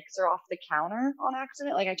pulled the mixer off the counter on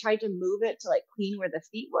accident. Like I tried to move it to like clean where the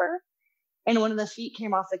feet were. And one of the feet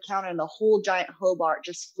came off the counter and the whole giant Hobart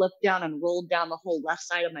just flipped down and rolled down the whole left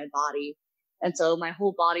side of my body. And so my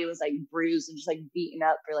whole body was like bruised and just like beaten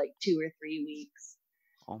up for like 2 or 3 weeks.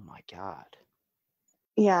 Oh my God.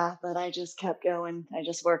 Yeah, but I just kept going. I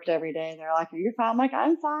just worked every day. They're like, "Are you fine?" I'm like,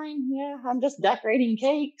 "I'm fine. Yeah, I'm just decorating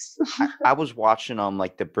cakes." I was watching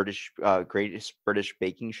like the Greatest British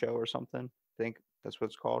Baking Show or something. I think that's what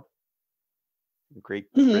it's called.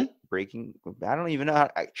 Mhm. Breaking. I don't even know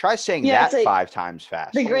try saying Yeah, it's that like 5 times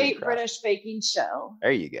fast. the Holy Great crap. British Baking Show.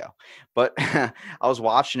 There you go. But I was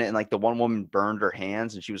watching it and like the one woman burned her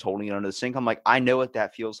hands and she was holding it under the sink. I'm like, I know what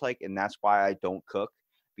that feels like, and that's why I don't cook,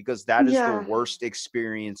 because that is the Yeah. worst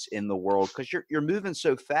experience in the world because you're moving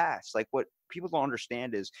so fast. Like what people don't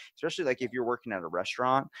understand is, especially like if you're working at a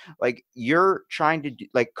restaurant, like you're trying to do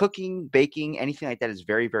like cooking, baking, anything like that is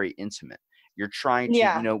very, very intimate. You're trying to,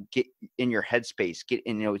 Yeah. get in your headspace, get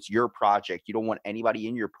in, it's your project. You don't want anybody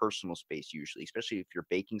in your personal space usually, especially if you're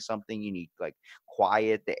baking something, you need like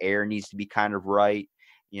quiet, the air needs to be kind of right,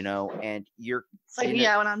 and you're It's like, in it.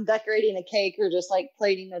 yeah, when I'm decorating a cake or just like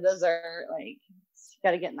plating a dessert, like you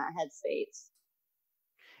got to get in that headspace.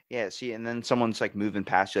 Yeah, see, and then someone's like moving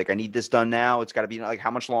past you, like, I need this done now. It's got to be like,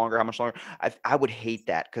 how much longer? How much longer? I would hate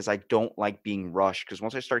that because I don't like being rushed. Because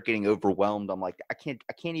once I start getting overwhelmed, I'm like, I can't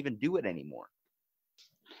even do it anymore.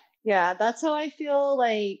 Yeah, that's how I feel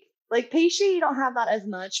like pastry you don't have that as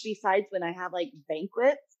much besides when I have like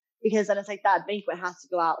banquets because then it's like that banquet has to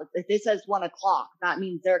go out. If it says 1 o'clock, that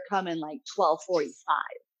means they're coming like 12:45.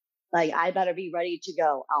 Like I better be ready to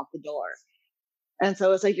go out the door. And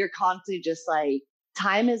so it's like you're constantly just like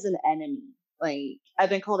time is an enemy. Like I've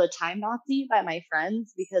been called a time Nazi by my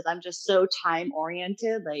friends because I'm just so time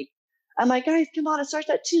oriented. Like I'm like, guys, come on, it starts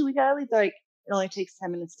at 2. We gotta leave. They're like, it only takes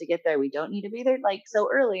 10 minutes to get there. We don't need to be there like so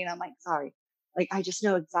early. And I'm like, sorry. Like I just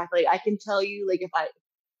know exactly. I can tell you like if I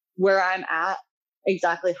where I'm at,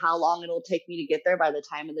 exactly how long it'll take me to get there by the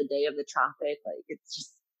time of the day of the traffic. Like it's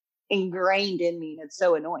just ingrained in me and it's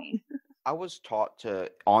so annoying. I was taught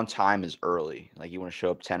to on time is early. Like you want to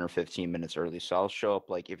show up 10 or 15 minutes early. So I'll show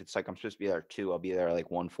up like if it's like I'm supposed to be there at 2, I'll be there at like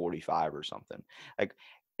 1:45 or something. Like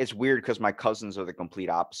it's weird because my cousins are the complete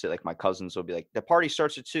opposite. Like my cousins will be like, the party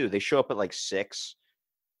starts at 2. They show up at like 6.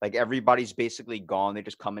 Like everybody's basically gone. They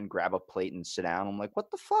just come and grab a plate and sit down. I'm like,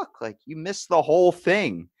 what the fuck? Like you missed the whole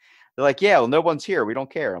thing. They're like, yeah, well, no one's here. We don't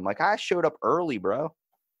care. I'm like, I showed up early, bro.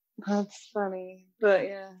 That's funny. But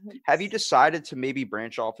yeah. Have you decided to maybe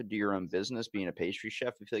branch off into your own business, being a pastry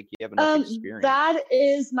chef? I feel like you have enough experience. That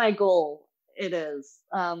is my goal. It is.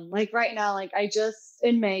 Like right now, like I just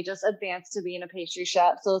in May just advanced to being a pastry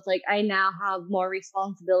chef. So it's like I now have more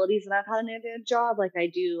responsibilities than I've had in a job. Like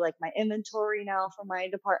I do like my inventory now for my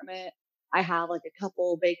department. I have like a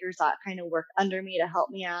couple bakers that kind of work under me to help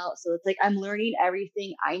me out. So it's like I'm learning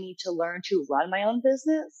everything I need to learn to run my own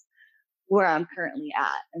business where I'm currently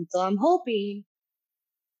at. And so I'm hoping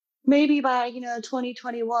maybe by,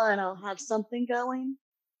 2021, I'll have something going.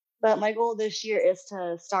 But my goal this year is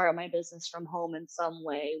to start my business from home in some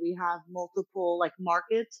way. We have multiple like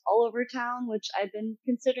markets all over town, which I've been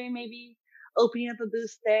considering maybe opening up a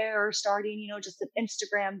booth there or starting, just an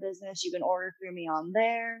Instagram business. You can order through me on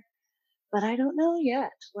there, but I don't know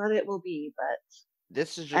yet what it will be. But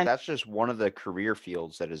I'm That's just one of the career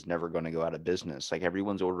fields that is never going to go out of business. Like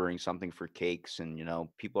everyone's ordering something for cakes, and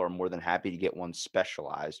people are more than happy to get one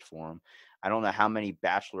specialized for them. I don't know how many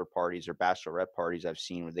bachelor parties or bachelorette parties I've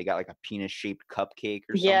seen where they got like a penis shaped cupcake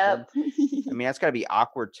or something. yep. I mean, that's got to be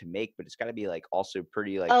awkward to make, but it's got to be like also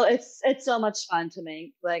pretty like. Oh, it's so much fun to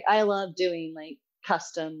make. Like I love doing like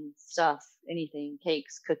custom stuff, anything,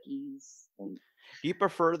 cakes, cookies. Do you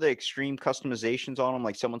prefer the extreme customizations on them?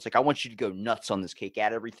 Like someone's like, I want you to go nuts on this cake,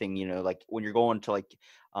 add everything, like when you're going to like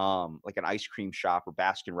an ice cream shop or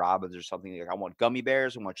Baskin Robbins or something, like I want gummy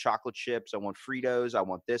bears, I want chocolate chips, I want Fritos, I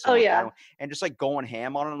want this, I Oh want yeah. that, and just like going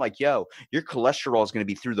ham on them, like, yo, your cholesterol is going to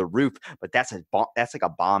be through the roof, but that's like a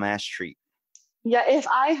bomb ass treat. Yeah, if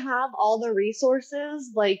I have all the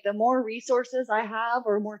resources, like the more resources I have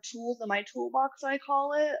or more tools in my toolbox, I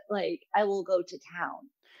call it, like I will go to town.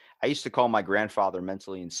 I used to call my grandfather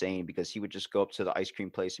mentally insane because he would just go up to the ice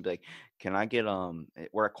cream place and be like, "Can I get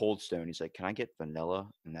we're at Cold Stone." He's like, "Can I get vanilla?"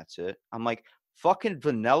 And that's it. I'm like, "Fucking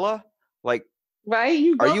vanilla? Like, Right?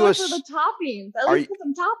 You are go you a there for s- the toppings. At are least you put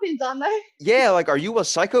some toppings on there. yeah, like are you a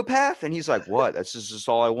psychopath?" And he's like, "What? That's just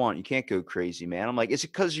all I want. You can't go crazy, man." I'm like, "Is it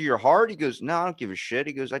because of your heart?" He goes, "No, I don't give a shit."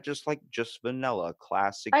 He goes, "I just like just vanilla,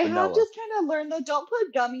 classic I have vanilla." just kind of learned though, don't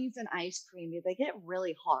put gummies in ice cream because they get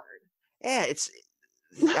really hard. Yeah,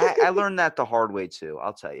 I learned that the hard way too,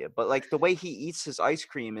 I'll tell you. But like the way he eats his ice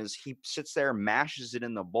cream is he sits there and mashes it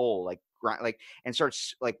in the bowl, like and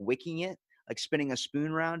starts like wicking it, like spinning a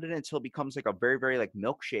spoon around it until it becomes like a very, very like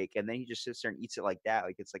milkshake, and then he just sits there and eats it like that,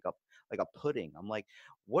 like it's like a pudding. I'm like,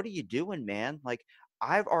 what are you doing, man? Like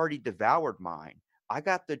I've already devoured mine. I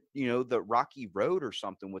got the Rocky Road or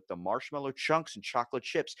something with the marshmallow chunks and chocolate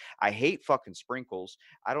chips. I hate fucking sprinkles.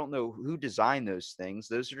 I don't know who designed those things.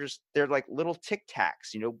 They're like little Tic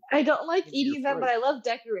Tacs. I don't like Into your eating them, but throat. I love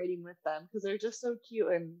decorating with them because they're just so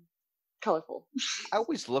cute and colorful. I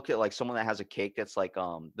always look at like someone that has a cake that's like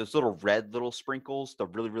those little red little sprinkles, the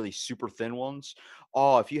really, really super thin ones.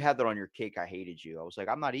 Oh, if you had that on your cake, I hated you. I was like,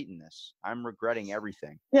 I'm not eating this. I'm regretting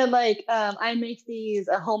everything. Yeah, like I make these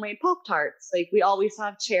homemade Pop Tarts. Like we always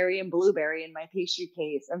have cherry and blueberry in my pastry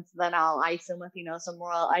case, and so then I'll ice them with some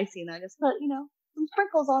royal icing. I just put some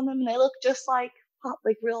sprinkles on them, and they look just like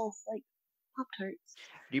real like Pop Tarts.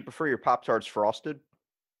 Do you prefer your Pop Tarts frosted?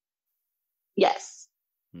 Yes.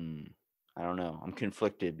 Hmm. I don't know. I'm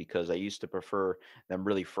conflicted because I used to prefer them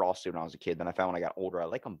really frosted when I was a kid. Then I found when I got older, I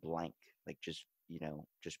like them blank, like just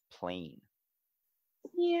plain.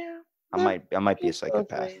 Yeah. I might be a Goes both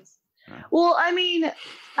psychopath. ways. Well, I mean,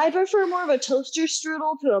 I prefer more of a toaster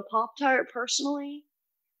strudel to a Pop Tart personally,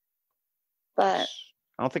 but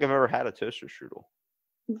I don't think I've ever had a toaster strudel.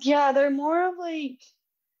 yeah, they're more of like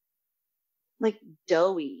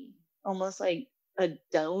doughy, almost like a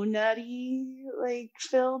donutty like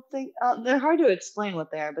filled thing. They're hard to explain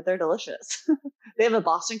what they are, but they're delicious. They have a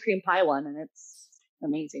Boston cream pie one, and it's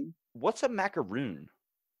amazing. What's a macaroon?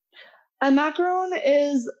 A macaron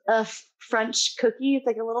is a French cookie. It's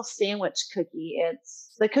like a little sandwich cookie.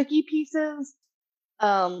 It's the cookie pieces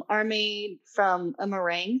are made from a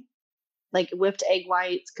meringue, like whipped egg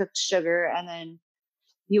whites, cooked sugar, and then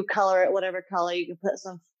you color it whatever color. You can put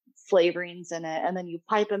some flavorings in it, and then you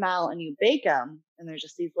pipe them out and you bake them. And they're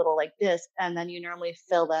just these little like discs, and then you normally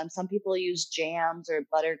fill them. Some people use jams or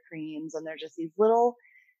buttercreams, and they're just these little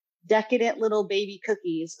decadent little baby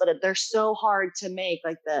cookies, but they're so hard to make.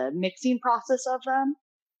 Like the mixing process of them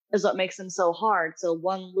is what makes them so hard. So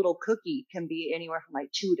one little cookie can be anywhere from like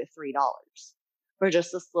 $2 to $3 for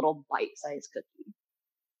just this little bite-sized cookie.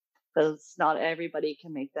 Because not everybody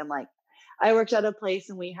can make them. Like I worked at a place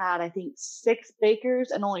and we had, I think, 6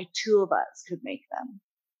 bakers and only 2 of us could make them.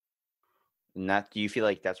 And do you feel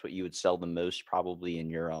like that's what you would sell the most probably in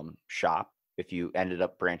your shop if you ended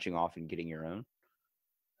up branching off and getting your own?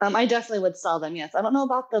 I definitely would sell them. Yes. I don't know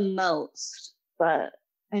about the most, but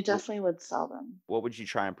I definitely would sell them. What would you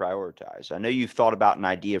try and prioritize? I know you've thought about an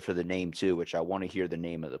idea for the name too, which I want to hear the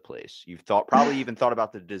name of the place. You've probably even thought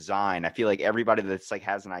about the design. I feel like everybody that's like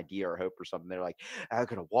has an idea or hope or something, they're like, I'm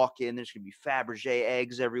gonna walk in, there's gonna be Fabergé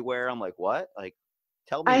eggs everywhere. I'm like, what? Like,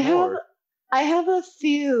 tell me more. I have a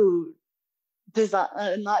few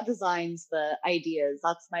not designs, the ideas.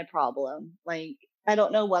 That's my problem. Like, I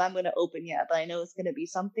don't know what I'm going to open yet, but I know it's going to be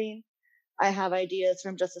something. I have ideas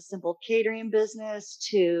from just a simple catering business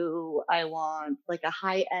to I want like a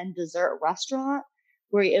high-end dessert restaurant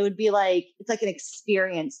where it would be like it's like an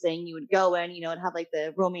experience thing. You would go in, it'd have like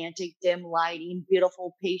the romantic dim lighting,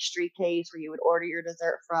 beautiful pastry case where you would order your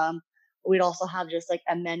dessert from. We'd also have just like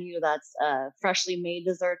a menu that's freshly made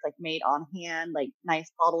desserts, like made on hand, like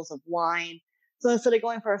nice bottles of wine. So instead of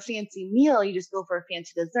going for a fancy meal, you just go for a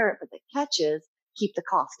fancy dessert, but the catch is keep the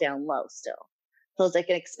cost down low still. So it's like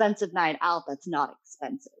an expensive night out that's not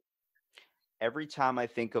expensive. Every time I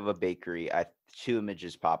think of a bakery, two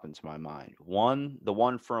images pop into my mind. One, the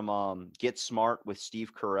one from Get Smart with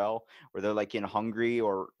Steve Carell, where they're like in Hungary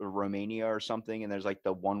or Romania or something, and there's like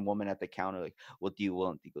the one woman at the counter, like, "What do you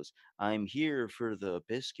want?" He goes, "I'm here for the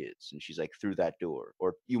biscuits," and she's like, "Through that door,"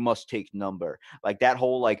 or "You must take number." Like that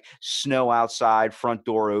whole like snow outside, front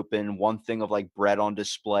door open, one thing of like bread on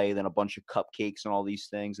display, then a bunch of cupcakes and all these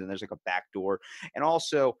things, and there's like a back door, and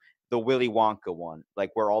also the Willy Wonka one,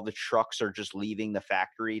 like where all the trucks are just leaving the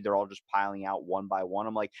factory. They're all just piling out one by one.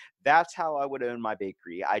 I'm like, that's how I would own my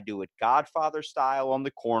bakery. I do it Godfather style on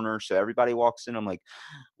the corner. So everybody walks in. I'm like,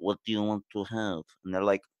 "What do you want to have?" And they're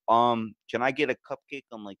like, can I get a cupcake?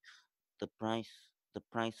 I'm like, the price, the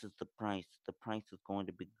price is the price. The price is going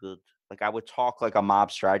to be good. Like I would talk like a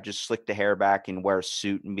mobster. I'd just slick the hair back and wear a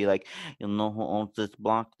suit and be like, "You know who owns this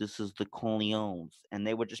block? This is the Corleones." And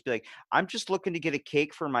they would just be like, "I'm just looking to get a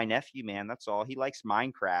cake for my nephew, man. That's all. He likes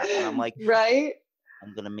Minecraft." And I'm like, Right?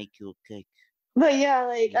 "I'm gonna make you a cake. But yeah,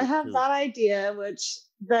 like Eat I it have too." that idea, which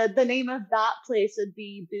the name of that place would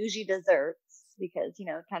be Bougie Desserts because,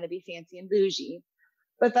 kind of be fancy and bougie.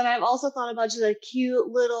 But then I've also thought about just a cute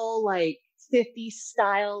little like 50s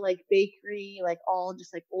style like bakery, like all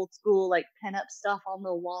just like old school like pinup stuff on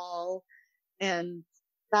the wall. And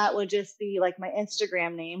that would just be like my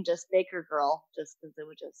Instagram name, just Baker Girl, just because it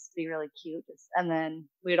would just be really cute. And then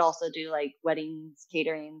we'd also do like weddings,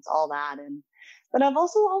 caterings, all that. And but I've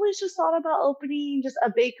also always just thought about opening just a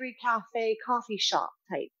bakery, cafe, coffee shop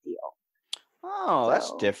type deal. Oh, that's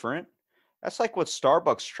So different. That's like what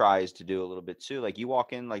Starbucks tries to do a little bit too. Like you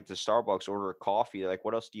walk in like the Starbucks, order a coffee, like,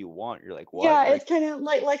 "What else do you want?" You're like, "What?" yeah, Like, it's kind of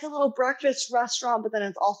like a little breakfast restaurant, but then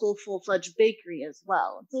it's also a full-fledged bakery as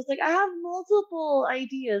well. So it's like I have multiple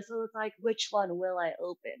ideas. So it's like, which one will I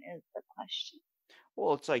open is the question.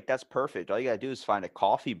 well, it's like that's perfect. All you gotta do is find a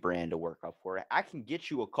coffee brand to work up for it. I can get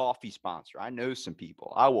you a coffee sponsor. I know some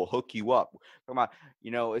people. I will hook you up. Come on,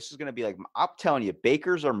 this is gonna be like I'm telling you,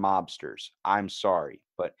 bakers are mobsters. I'm sorry,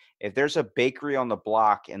 but if there's a bakery on the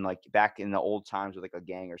block and like back in the old times with like a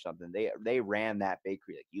gang or something, they ran that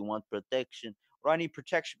bakery. Like, "You want protection? What do I need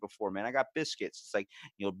protection before, man? I got biscuits." It's like,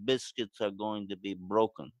 "Your biscuits are going to be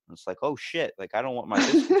broken." It's like, oh shit, like I don't want my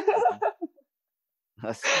biscuits broken.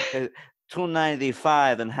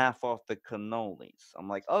 $2.95 and half off the cannolis. I'm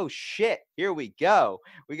like, oh shit, here we go.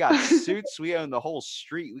 We got suits. We own the whole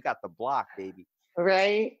street. We got the block, baby.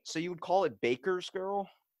 Right? So you would call it Baker's Girl?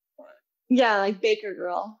 Yeah, like Baker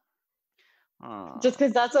Girl. Just Uh,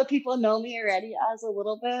 because that's what people know me already as a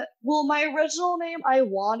little bit. Well, my original name I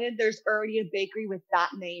wanted, there's already a bakery with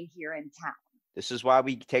that name here in town. this is why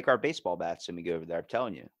we take our baseball bats and we go over there. I'm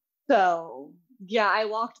telling you. So yeah, I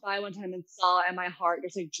walked by one time and saw it and my heart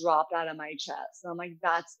just like dropped out of my chest. And I'm like,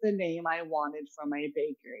 that's the name I wanted for my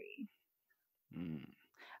bakery. Mm.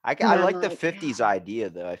 And I I'm like the like, 50s idea,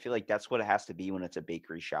 though. I feel like that's what it has to be when it's a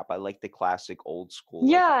bakery shop. I like the classic old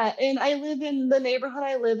school, like, yeah, and I live in the neighborhood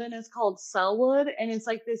I live in is called Sellwood, and it's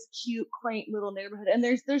like this cute, quaint little neighborhood. And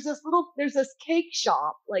there's this cake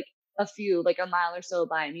shop like a mile or so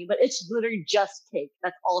by me, but it's literally just cake.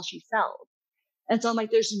 That's all she sells. And so I'm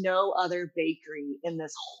like, there's no other bakery in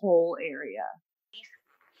this whole area.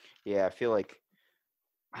 yeah, I feel like,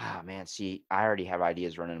 man, see, I already have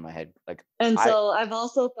ideas running in my head. Like, And I, so I've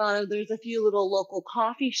also thought of there's a few little local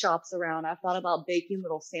coffee shops around. I've thought about baking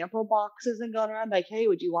little sample boxes and going around like, hey,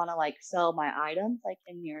 would you want to like sell my items like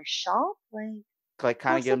in your shop? like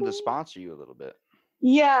kind of get them to Possibly. sponsor you a little bit.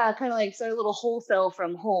 Yeah, kind of like so a little wholesale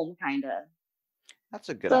from home kind of. That's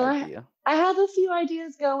a good So idea. I have a few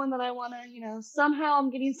ideas going that I want to, somehow I'm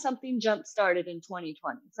getting something jump started in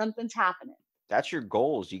 2020. Something's happening. That's your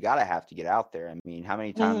goals. You gotta have to get out there. I mean, how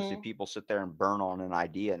many times do Hmm. people sit there and burn on an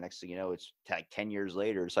idea? Next thing you know, it's like 10 years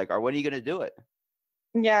later. It's like, when are you gonna do it?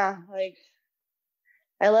 Yeah, like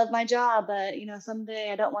I love my job, but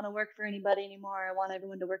someday I don't want to work for anybody anymore. I want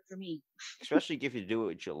everyone to work for me. Especially if you do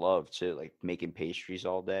what you love too, like making pastries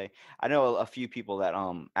all day. I know a few people that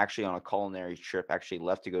actually on a culinary trip actually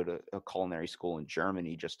left to go to a culinary school in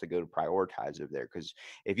Germany just to go to prioritize over there. Because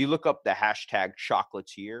if you look up the hashtag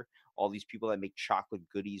chocolatier, all these people that make chocolate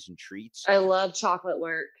goodies and treats, I love chocolate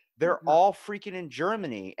work. they're all freaking in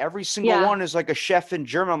Germany. Every single Yeah. one is like a chef in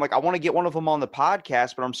German. I'm like, I want to get one of them on the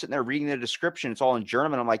podcast, but I'm sitting there reading the description. It's all in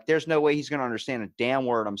German. I'm like, there's no way he's going to understand a damn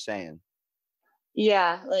word I'm saying.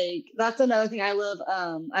 Yeah, like that's another thing I love.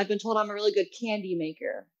 I've been told I'm a really good candy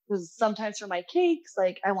maker because sometimes for my cakes,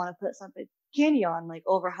 like I want to put something candy on, like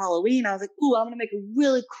over Halloween. I was like, ooh, I'm gonna make a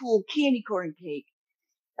really cool candy corn cake.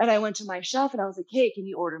 And I went to my chef and I was like, hey, can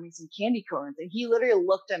you order me some candy corns? And he literally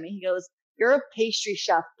looked at me. He goes, you're a pastry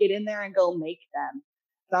chef. Get in there and go make them.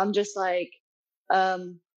 And I'm just like,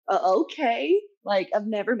 um, okay. Like I've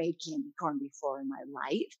never made candy corn before in my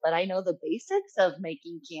life, but I know the basics of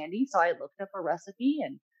making candy. So I looked up a recipe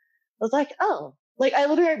and was like, oh, like I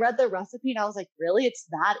literally read the recipe and I was like, really? It's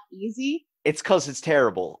that easy? It's because it's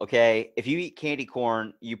terrible, okay? If you eat candy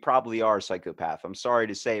corn, you probably are a psychopath. I'm sorry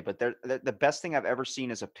to say, but the best thing I've ever seen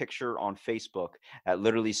is a picture on Facebook that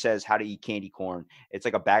literally says how to eat candy corn. It's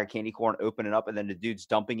like a bag of candy corn, open it up, and then the dude's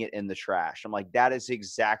dumping it in the trash. I'm like, that is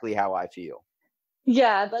exactly how I feel.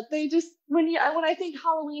 Yeah, but they just when I think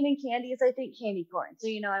Halloween and candies, I think candy corn. So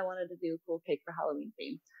I wanted to do a cool cake for Halloween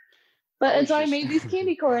theme. But and so I made these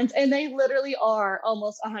candy corns, and they literally are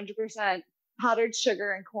almost 100% powdered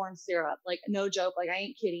sugar and corn syrup. Like no joke, like I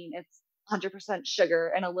ain't kidding. It's 100%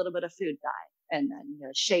 sugar and a little bit of food dye, and then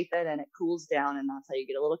shape it, and it cools down, and that's how you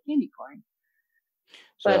get a little candy corn.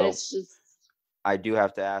 But So it's just I do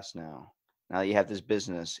have to ask now. Now that you have this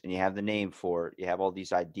business and you have the name for it, you have all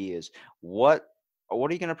these ideas. What are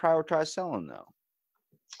you going to prioritize selling though?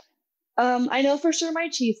 I know for sure my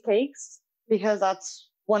cheesecakes because that's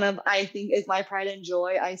one of I think is my pride and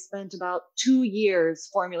joy. I spent about 2 years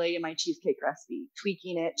formulating my cheesecake recipe,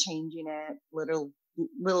 tweaking it, changing it,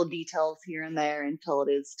 little details here and there until it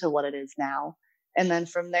is to what it is now. And then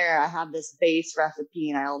from there, I have this base recipe,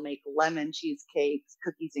 and I'll make lemon cheesecakes,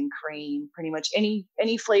 cookies and cream, pretty much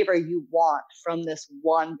any flavor you want from this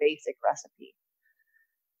one basic recipe.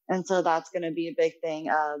 And so that's going to be a big thing.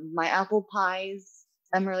 My apple pies,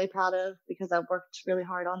 I'm really proud of because I've worked really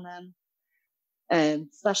hard on them, and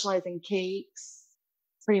specialize in cakes,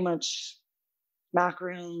 pretty much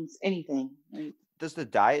macaroons, anything. Does the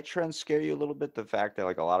diet trend scare you a little bit? The fact that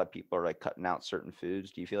like a lot of people are like cutting out certain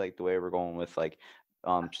foods. Do you feel like the way we're going with like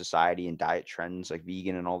society and diet trends, like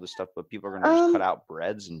vegan and all this stuff, but people are going to just cut out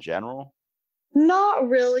breads in general? Not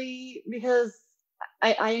really, because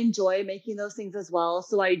I enjoy making those things as well.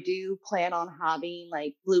 So I do plan on having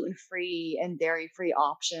like gluten-free and dairy-free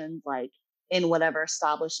options, like in whatever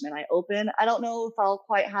establishment I open. I don't know if I'll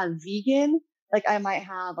quite have vegan. Like I might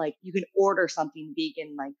have like you can order something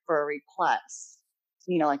vegan like for a request,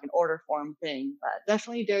 like an order form thing. But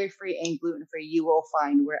definitely dairy-free and gluten-free you will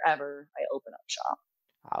find wherever I open up shop.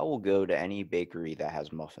 I will go to any bakery that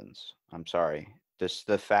has muffins. I'm sorry. Just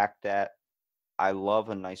the fact that I love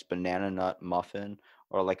a nice banana nut muffin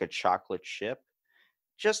or like a chocolate chip.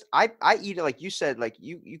 Just I eat it like you said, like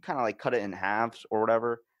you kind of like cut it in halves or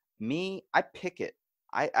whatever. Me, I pick it.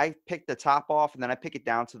 I pick the top off and then I pick it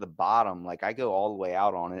down to the bottom. Like I go all the way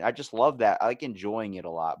out on it. I just love that. I like enjoying it a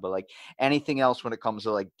lot. But like anything else when it comes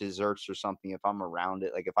to like desserts or something, if I'm around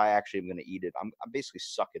it, like if I actually am gonna eat it, I basically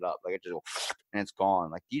suck it up. Like I just go and it's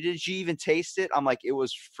gone. Like did you even taste it? I'm like, it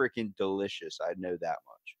was freaking delicious. I know that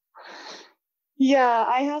much. Yeah,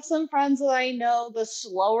 I have some friends that I know the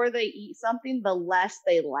slower they eat something, the less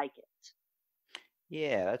they like it.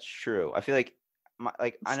 Yeah, that's true. I feel like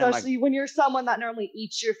I know Especially when you're someone that normally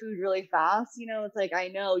eats your food really fast, it's like I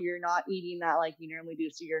know you're not eating that like you normally do,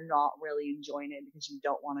 so you're not really enjoying it because you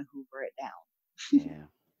don't want to hoover it down. yeah.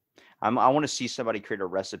 I want to see somebody create a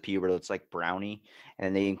recipe where it's like brownie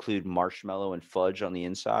and they include marshmallow and fudge on the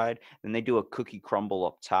inside. Then they do a cookie crumble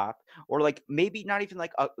up top, or like maybe not even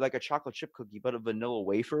like a chocolate chip cookie, but a vanilla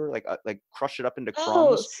wafer, like crush it up into Oh,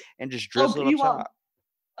 crumbs and just drizzle it up top.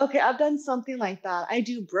 Okay, I've done something like that. I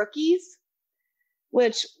do brookies,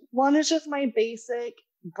 which one is just my basic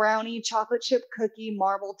brownie chocolate chip cookie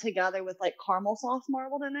marbled together with like caramel sauce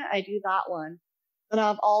marbled in it. I do that one. But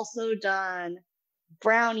I've also done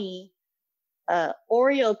brownie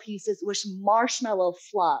Oreo pieces with marshmallow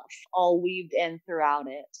fluff all weaved in throughout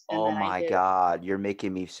it. And Oh then my God, you're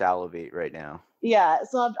making me salivate right now. Yeah,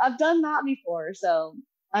 so I've done that before. So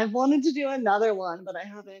I've wanted to do another one, but I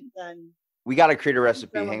haven't done. We got to create a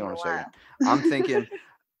recipe. Hang on a second. I'm thinking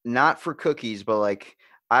not for cookies, but like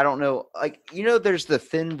I don't know. Like, there's the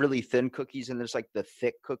thin, really thin cookies, and there's like the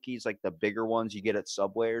thick cookies, like the bigger ones you get at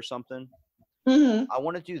Subway or something. Hmm. I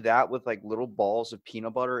want to do that with like little balls of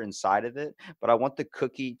peanut butter inside of it, but I want the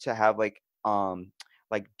cookie to have like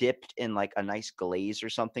dipped in like a nice glaze or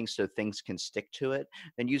something so things can stick to it.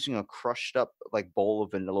 Then using a crushed up like bowl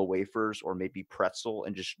of vanilla wafers or maybe pretzel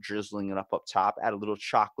and just drizzling it up top, add a little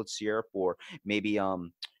chocolate syrup or maybe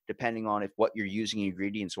depending on if what you're using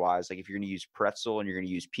ingredients wise, like if you're going to use pretzel and you're going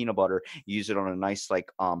to use peanut butter, use it on a nice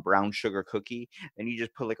like brown sugar cookie, and you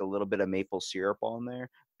just put like a little bit of maple syrup on there.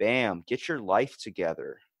 Bam, get your life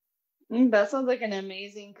together. That sounds like an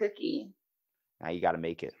amazing cookie. Now you got to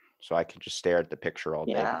make it so I can just stare at the picture all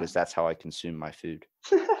day Yeah. because that's how I consume my food.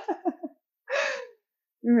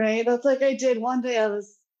 Right. That's like I did one day. I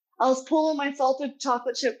was pulling my salted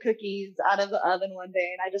chocolate chip cookies out of the oven one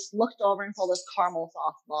day, and I just looked over and saw this caramel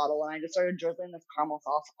sauce bottle, and I just started drizzling this caramel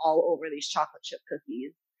sauce all over these chocolate chip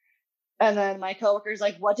cookies. And then my coworker's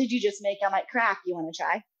like, "What did you just make?" I'm like, "Crack. You want to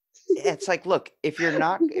try?" It's like, look, if you're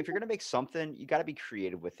gonna make something, you got to be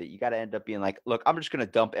creative with it. You got to end up being like, look, I'm just gonna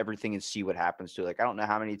dump everything and see what happens to it. Like, I don't know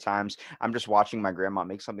how many times I'm just watching my grandma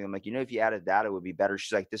make something. I'm like, if you added that, it would be better.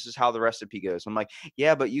 She's like, this is how the recipe goes. I'm like,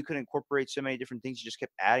 yeah, but you could incorporate so many different things. You just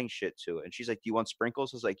kept adding shit to it. And she's like, do you want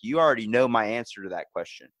sprinkles? I was like, you already know my answer to that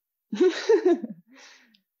question.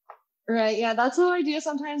 Right. Yeah. That's what I do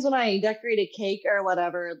sometimes when I decorate a cake or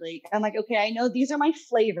whatever. Like, I'm like, okay, I know these are my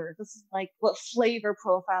flavors. This is like what flavor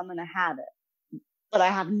profile I'm going to have it. But I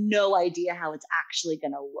have no idea how it's actually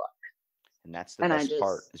going to look. And that's the best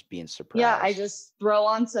part, is being surprised. Yeah. I just throw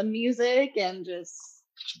on some music and just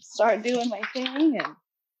start doing my thing. And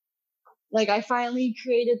like, I finally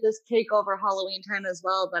created this cake over Halloween time as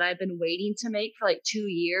well, but I've been waiting to make for like 2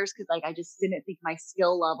 years because like I just didn't think my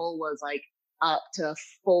skill level was like up to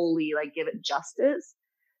fully like give it justice.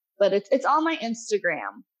 But it's on my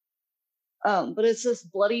Instagram. But it's this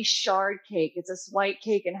bloody shard cake. It's this white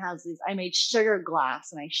cake and has these. I made sugar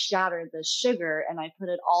glass and I shattered the sugar and I put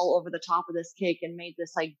it all over the top of this cake and made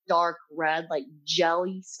this like dark red like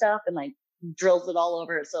jelly stuff and like drilled it all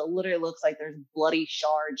over it. So it literally looks like there's bloody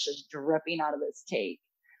shards just dripping out of this cake.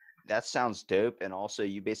 That sounds dope. And also,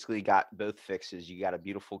 you basically got both fixes. You got a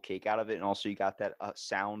beautiful cake out of it, and also you got that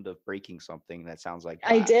sound of breaking something. That sounds like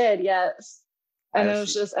I did, yes. And it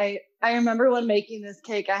was see. just I remember when making this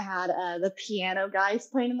cake, I had the piano guys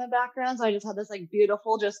playing in the background, so I just had this like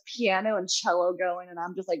beautiful just piano and cello going, and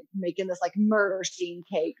I'm just like making this like murder scene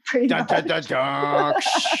cake. Pretty much. Dun, dun, dun.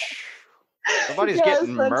 Somebody's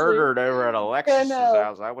getting murdered over at Alexis's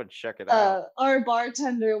house. I would check it out. Our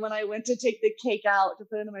bartender, when I went to take the cake out to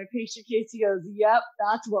put it in my pastry case, he goes, "Yep,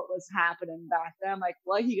 that's what was happening back then." I'm like,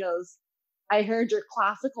 "What?" He goes, "I heard your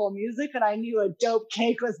classical music and I knew a dope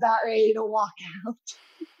cake was that ready to walk out."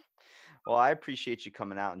 Well, I appreciate you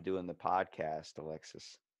coming out and doing the podcast,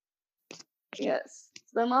 Alexis. Yes,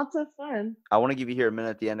 it's been lots of fun. I want to give you here a minute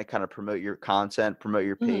at the end to kind of promote your content, promote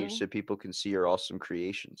your page so people can see your awesome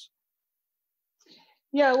creations.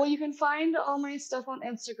 Yeah, well, you can find all my stuff on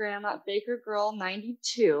Instagram at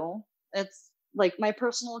bakergirl92. It's like my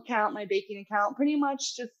personal account, my baking account, pretty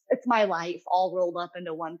much just, it's my life all rolled up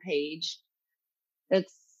into one page.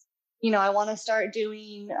 It's, I want to start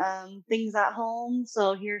doing things at home.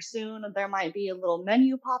 So here soon, there might be a little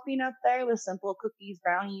menu popping up there with simple cookies,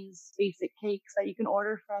 brownies, basic cakes that you can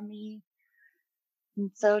order from me.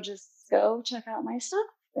 And so just go check out my stuff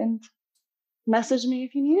and message me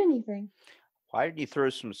if you need anything. Why did you throw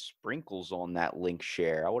some sprinkles on that link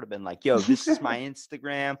share? I would have been like, yo, this is my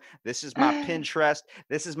Instagram. This is my Pinterest.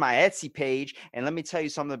 This is my Etsy page. And let me tell you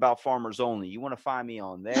something about Farmers Only. You want to find me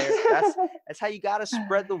on there? That's how you got to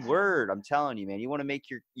spread the word. I'm telling you, man. You want to make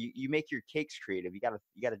you make your cakes creative. You got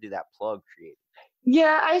to do that plug creative.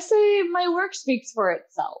 Yeah, I say my work speaks for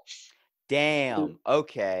itself. Damn.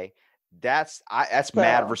 Okay. That's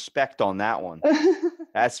mad respect on that one.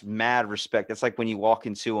 That's mad respect. That's like when you walk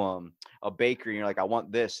into a bakery and you're like, I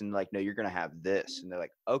want this, and like, no, you're gonna have this, and they're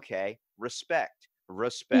like, okay, respect.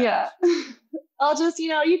 Yeah. I'll just, you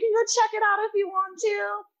can go check it out if you want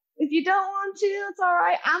to. If you don't want to, it's all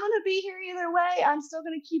right. I'm gonna be here either way. I'm still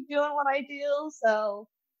gonna keep doing what I do, so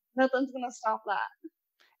nothing's gonna stop that.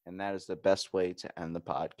 And that is the best way to end the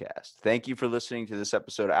podcast. Thank you for listening to this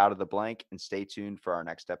episode of Out of the Blank, and stay tuned for our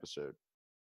next episode.